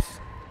Krebs.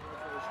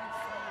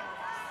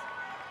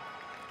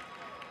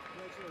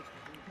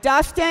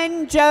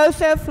 Dustin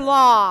Joseph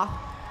Law.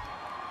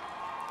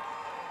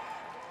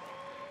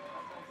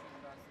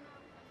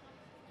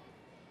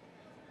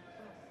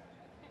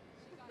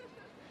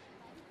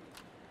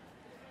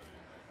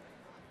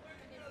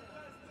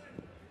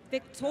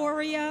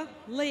 Victoria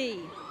Lee.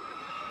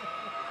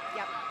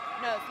 Yep.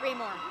 No, 3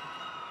 more.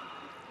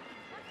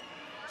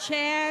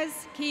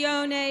 Chaz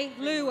Keone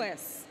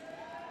Lewis.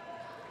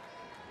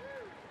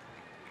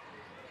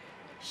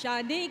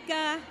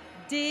 Shanika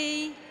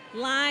D.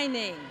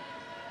 Lining.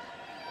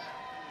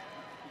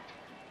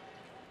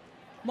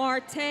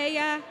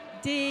 Martea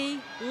D.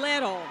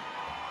 Little.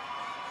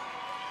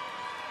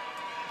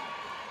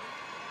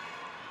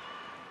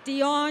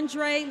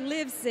 DeAndre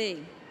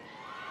Livesey.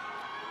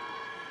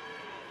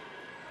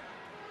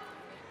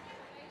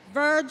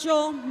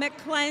 Virgil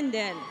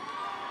McClendon.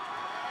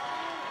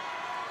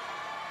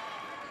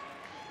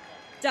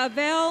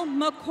 Davell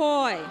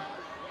McCoy.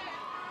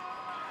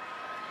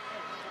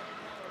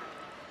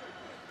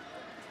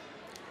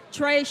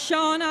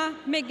 Treshawna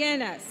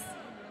McGinnis.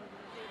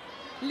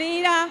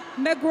 Lita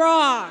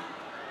McGraw.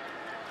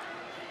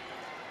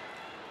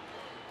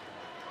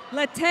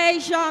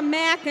 Latasia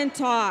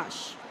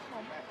McIntosh.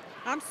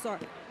 I'm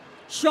sorry.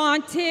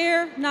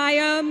 Shantir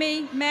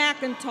Naomi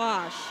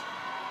McIntosh.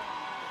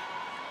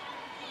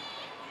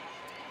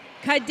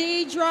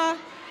 Khadidra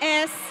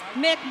S.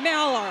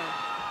 McMiller.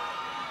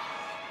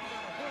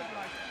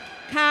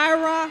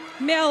 Kyra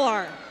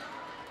Miller.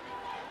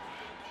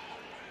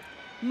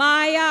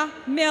 Maya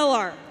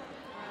Miller.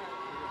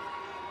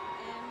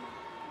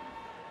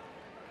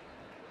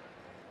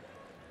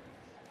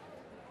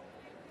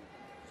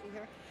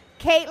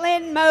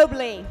 Caitlin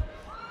Mobley.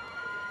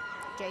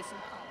 Jason.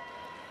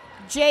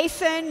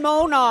 Jason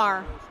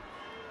Monar. Are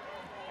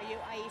you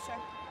Aisha?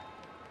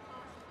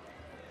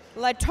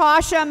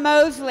 Latasha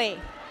Mosley.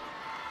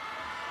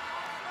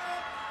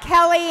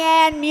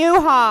 Kellyanne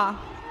Muha. Are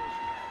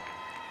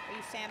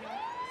you Samuel?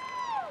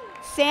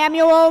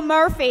 Samuel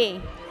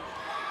Murphy.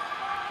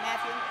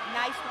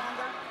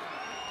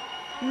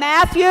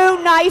 Matthew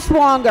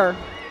Nicewanger.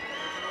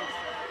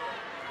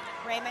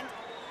 Raymond.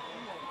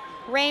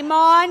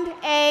 Raymond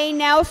A.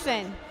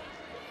 Nelson.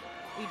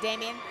 You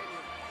Damien?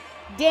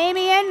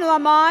 Damien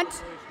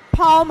Lamont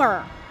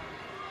Palmer.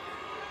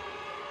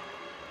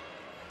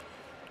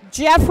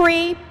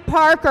 Jeffrey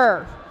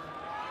Parker.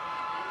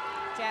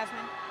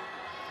 Jasmine.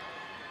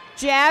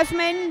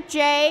 Jasmine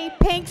J.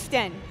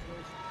 Pinkston.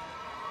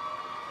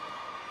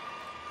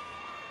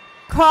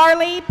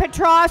 Carly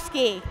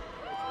Petrosky.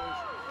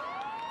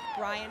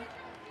 Ryan.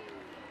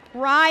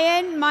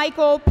 Ryan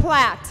Michael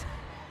Platt.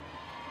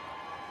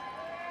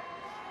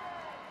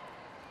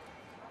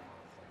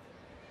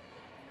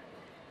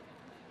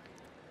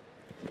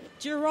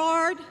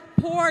 Gerard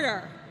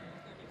Porter.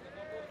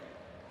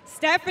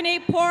 Stephanie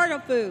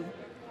Porterfu.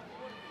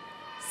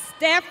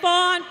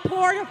 Stefan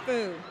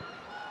Porterfu.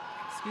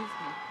 Excuse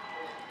me.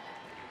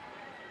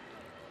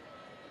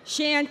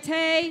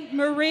 Shantae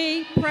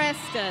Marie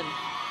Preston.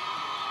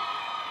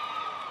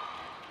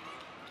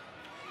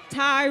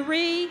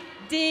 Tyree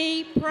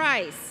D.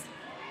 Price.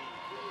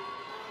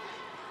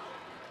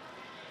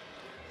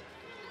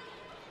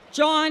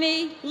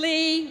 Johnny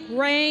Lee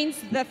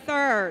Raines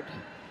III.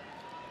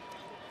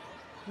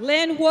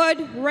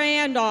 Linwood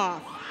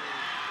Randolph.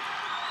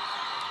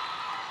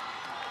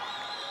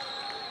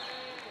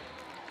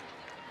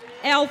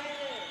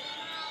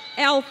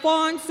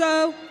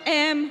 Alfonso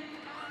M.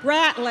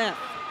 Ratliff.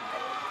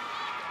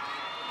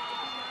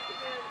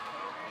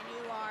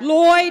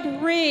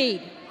 Lloyd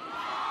Reed.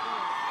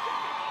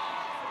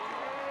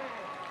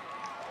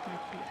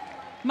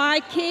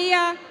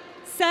 Micaiah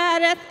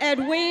Sadeth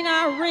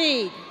Edwina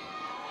Reed.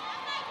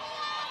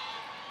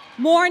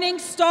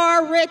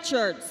 Morningstar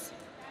Richards.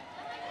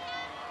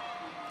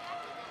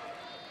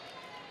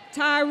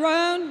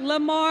 Tyrone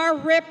Lamar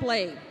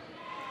Ripley.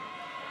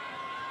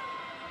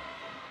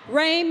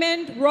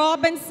 Raymond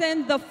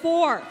Robinson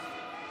IV.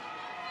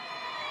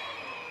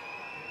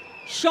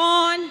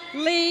 Sean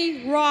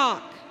Lee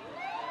Rock.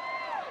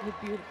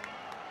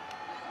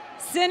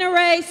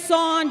 Cinere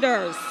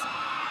Saunders.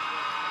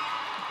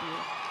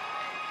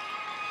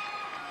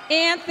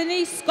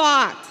 Anthony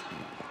Scott.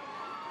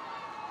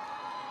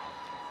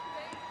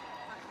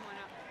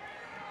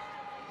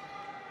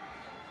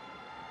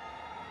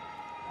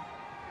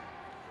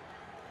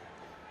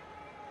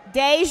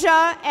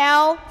 Deja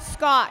L.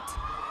 Scott.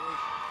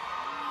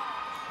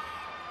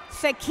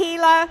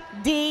 Sakila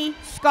D.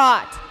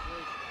 Scott.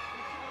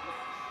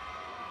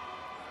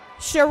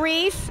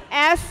 Sharice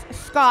S.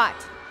 Scott.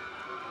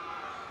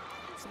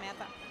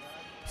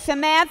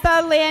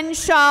 Samantha Lynn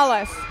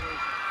Shawless.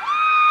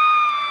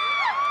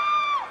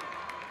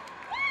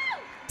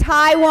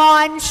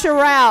 Taiwan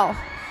Sherrill.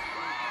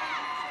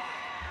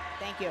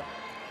 Thank you.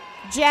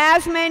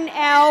 Jasmine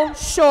L.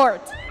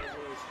 Short.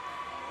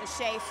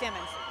 Lachey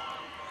Simmons.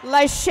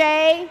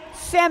 Lachey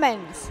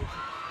Simmons.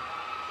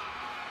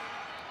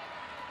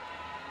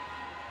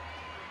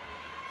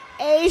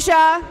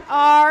 Asia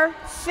R.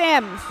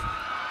 Sims.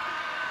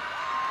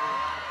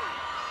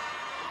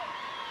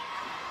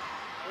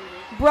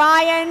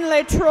 Brian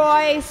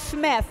LaTroy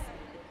Smith.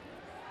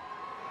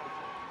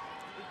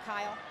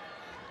 Kyle.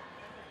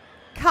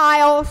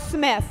 Kyle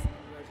Smith.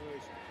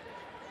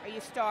 Are you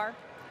Star?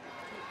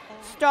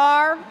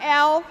 Star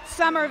L.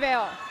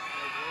 Somerville.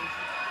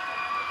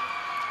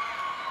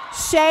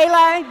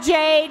 Shayla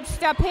Jade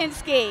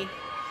Stapinski.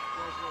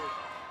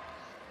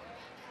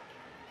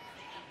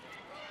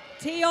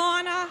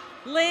 Tiana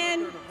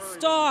Lynn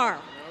Starr.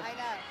 I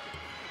know.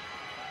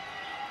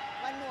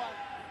 One more.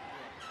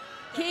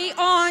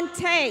 Keon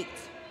Tate.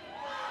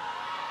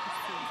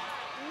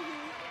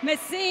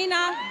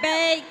 Messina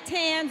Bay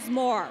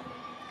Tansmore.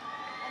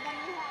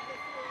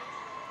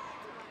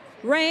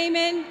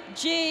 Raymond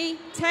G.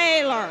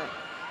 Taylor.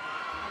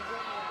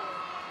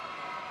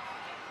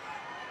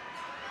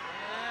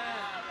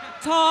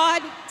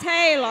 Todd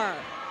Taylor.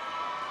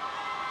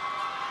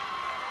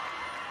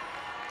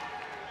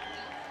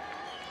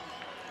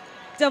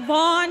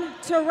 Devon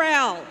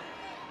Terrell.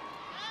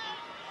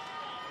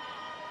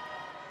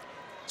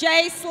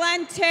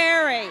 Jacelyn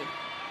Terry.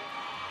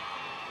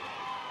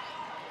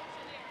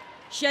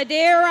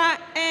 Shadira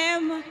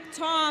M.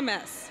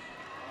 Thomas.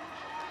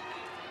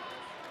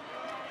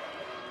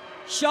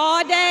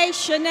 Sade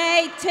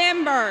Shanae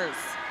Timbers.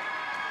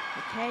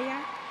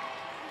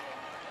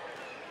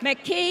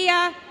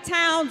 Makia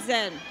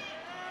Townsend.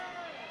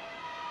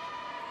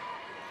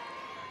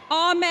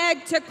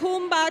 Ahmed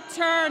Takumba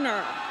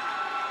Turner.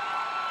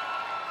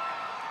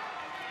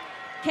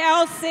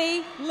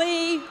 Kelsey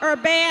Lee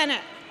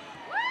Urbanek.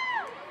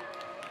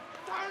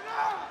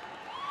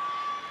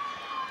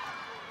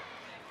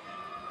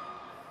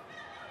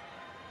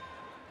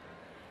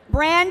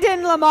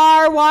 Brandon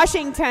Lamar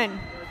Washington.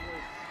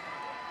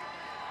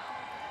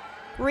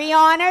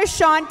 Rihanna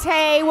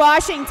Shantae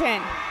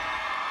Washington.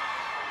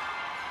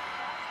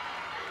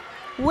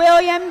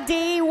 William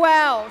D.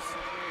 Wells.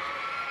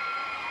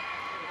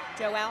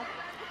 Joel.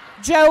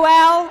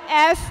 Joel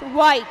S.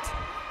 White.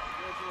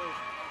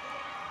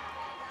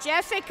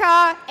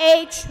 Jessica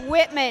H.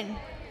 Whitman.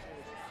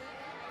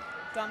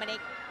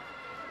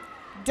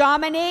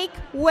 Dominique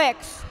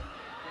Wicks.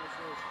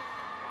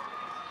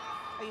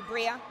 Are you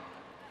Bria?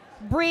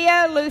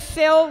 Bria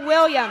Lucille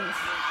Williams.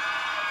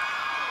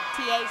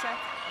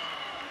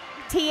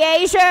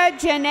 Tiasia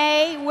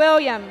Janae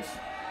Williams.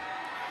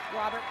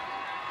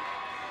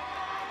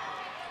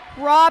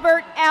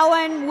 Robert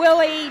Allen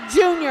Willie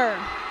Jr.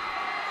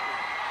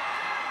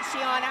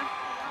 Shiana.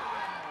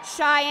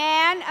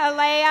 Cheyenne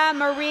Alea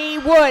Marie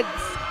Woods.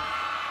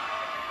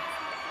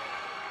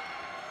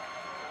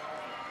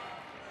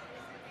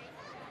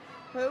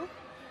 Who?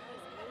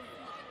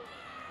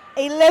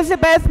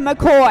 Elizabeth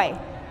McCoy.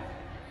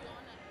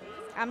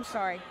 I'm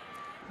sorry.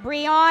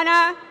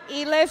 Brianna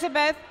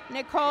Elizabeth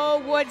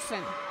Nicole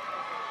Woodson.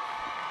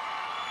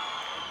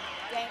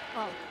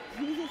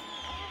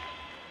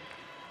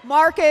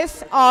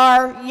 Marcus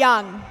R.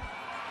 Young.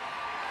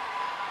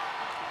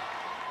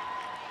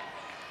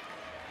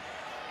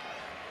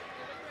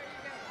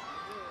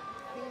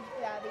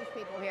 These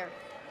people here.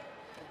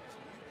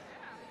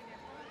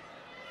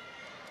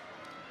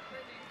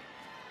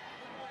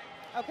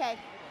 Okay.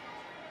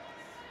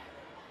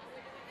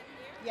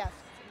 Yes.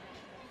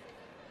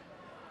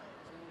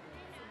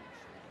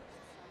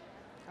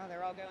 Oh,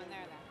 they're all going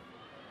there then.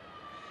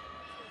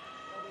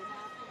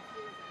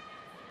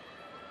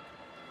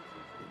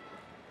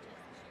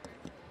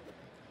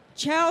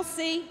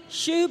 Chelsea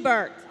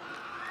Schubert.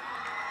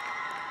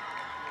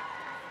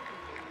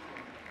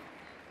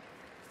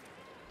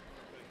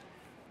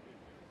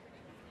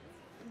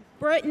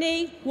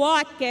 Brittany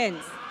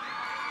Watkins.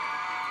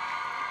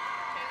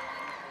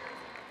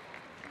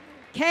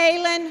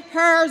 Kaylin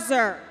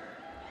Herzer.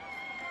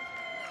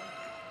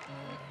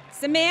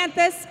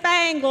 Samantha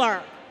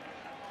Spangler.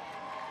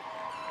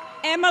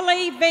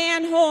 Emily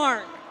Van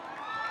Horn.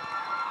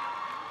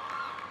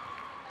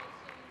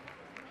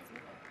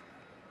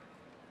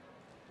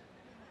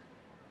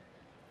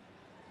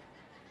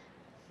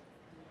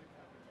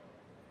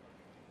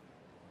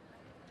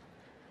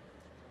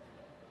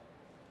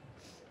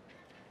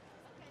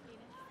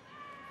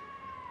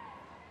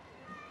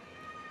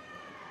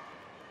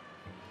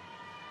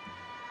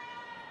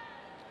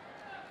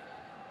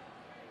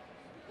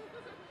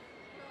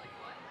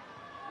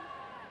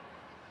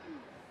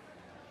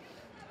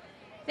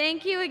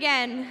 Thank you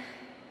again.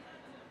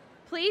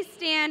 Please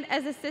stand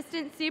as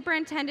Assistant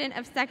Superintendent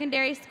of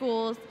Secondary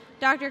Schools,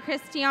 Dr.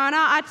 Christiana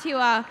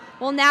Atua,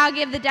 will now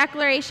give the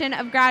Declaration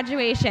of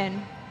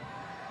Graduation.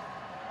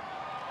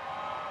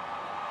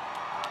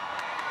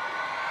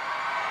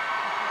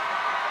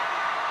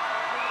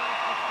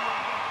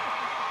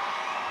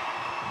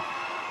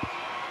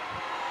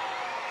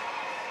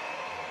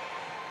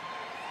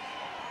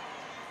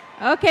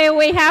 Okay,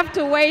 we have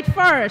to wait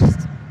first.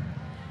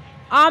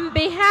 On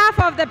behalf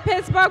of the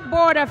Pittsburgh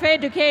Board of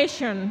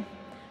Education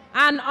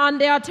and on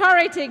the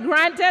authority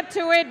granted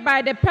to it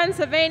by the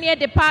Pennsylvania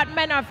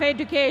Department of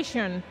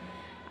Education,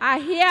 I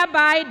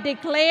hereby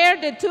declare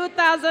the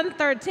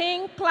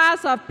 2013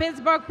 class of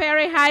Pittsburgh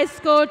Perry High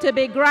School to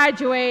be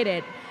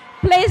graduated.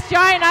 Please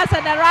join us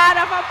in a round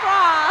of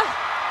applause.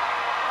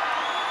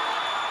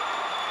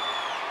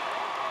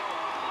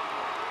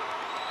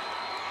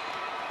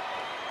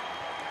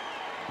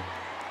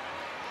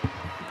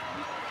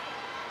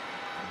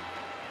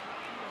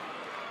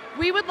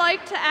 We would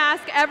like to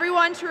ask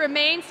everyone to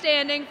remain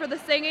standing for the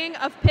singing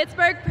of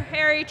Pittsburgh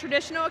Perry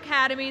Traditional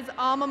Academy's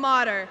alma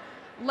mater,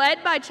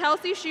 led by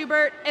Chelsea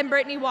Schubert and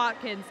Brittany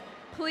Watkins.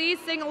 Please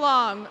sing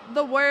along.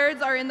 The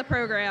words are in the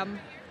program.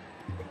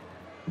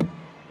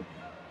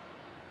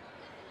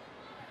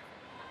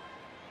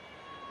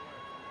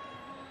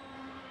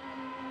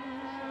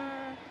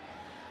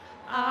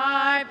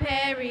 Our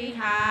Perry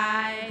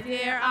High,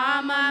 dear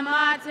alma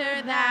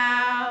mater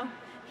thou,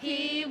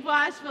 keep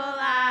watchful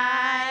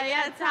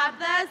eye atop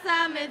the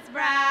summit's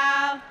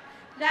brow.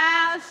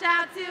 Thou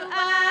shalt to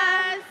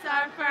us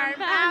our firm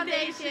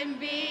foundation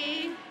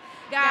be,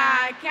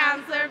 God,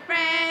 counselor,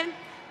 friend,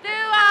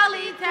 through all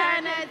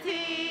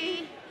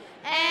eternity.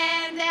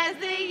 And as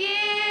the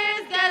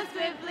years go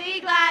swiftly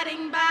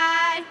gliding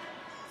by,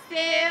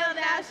 still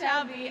thou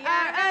shalt be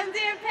our own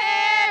dear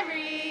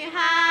Perry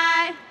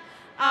High.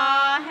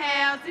 All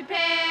hail to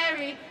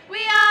Perry,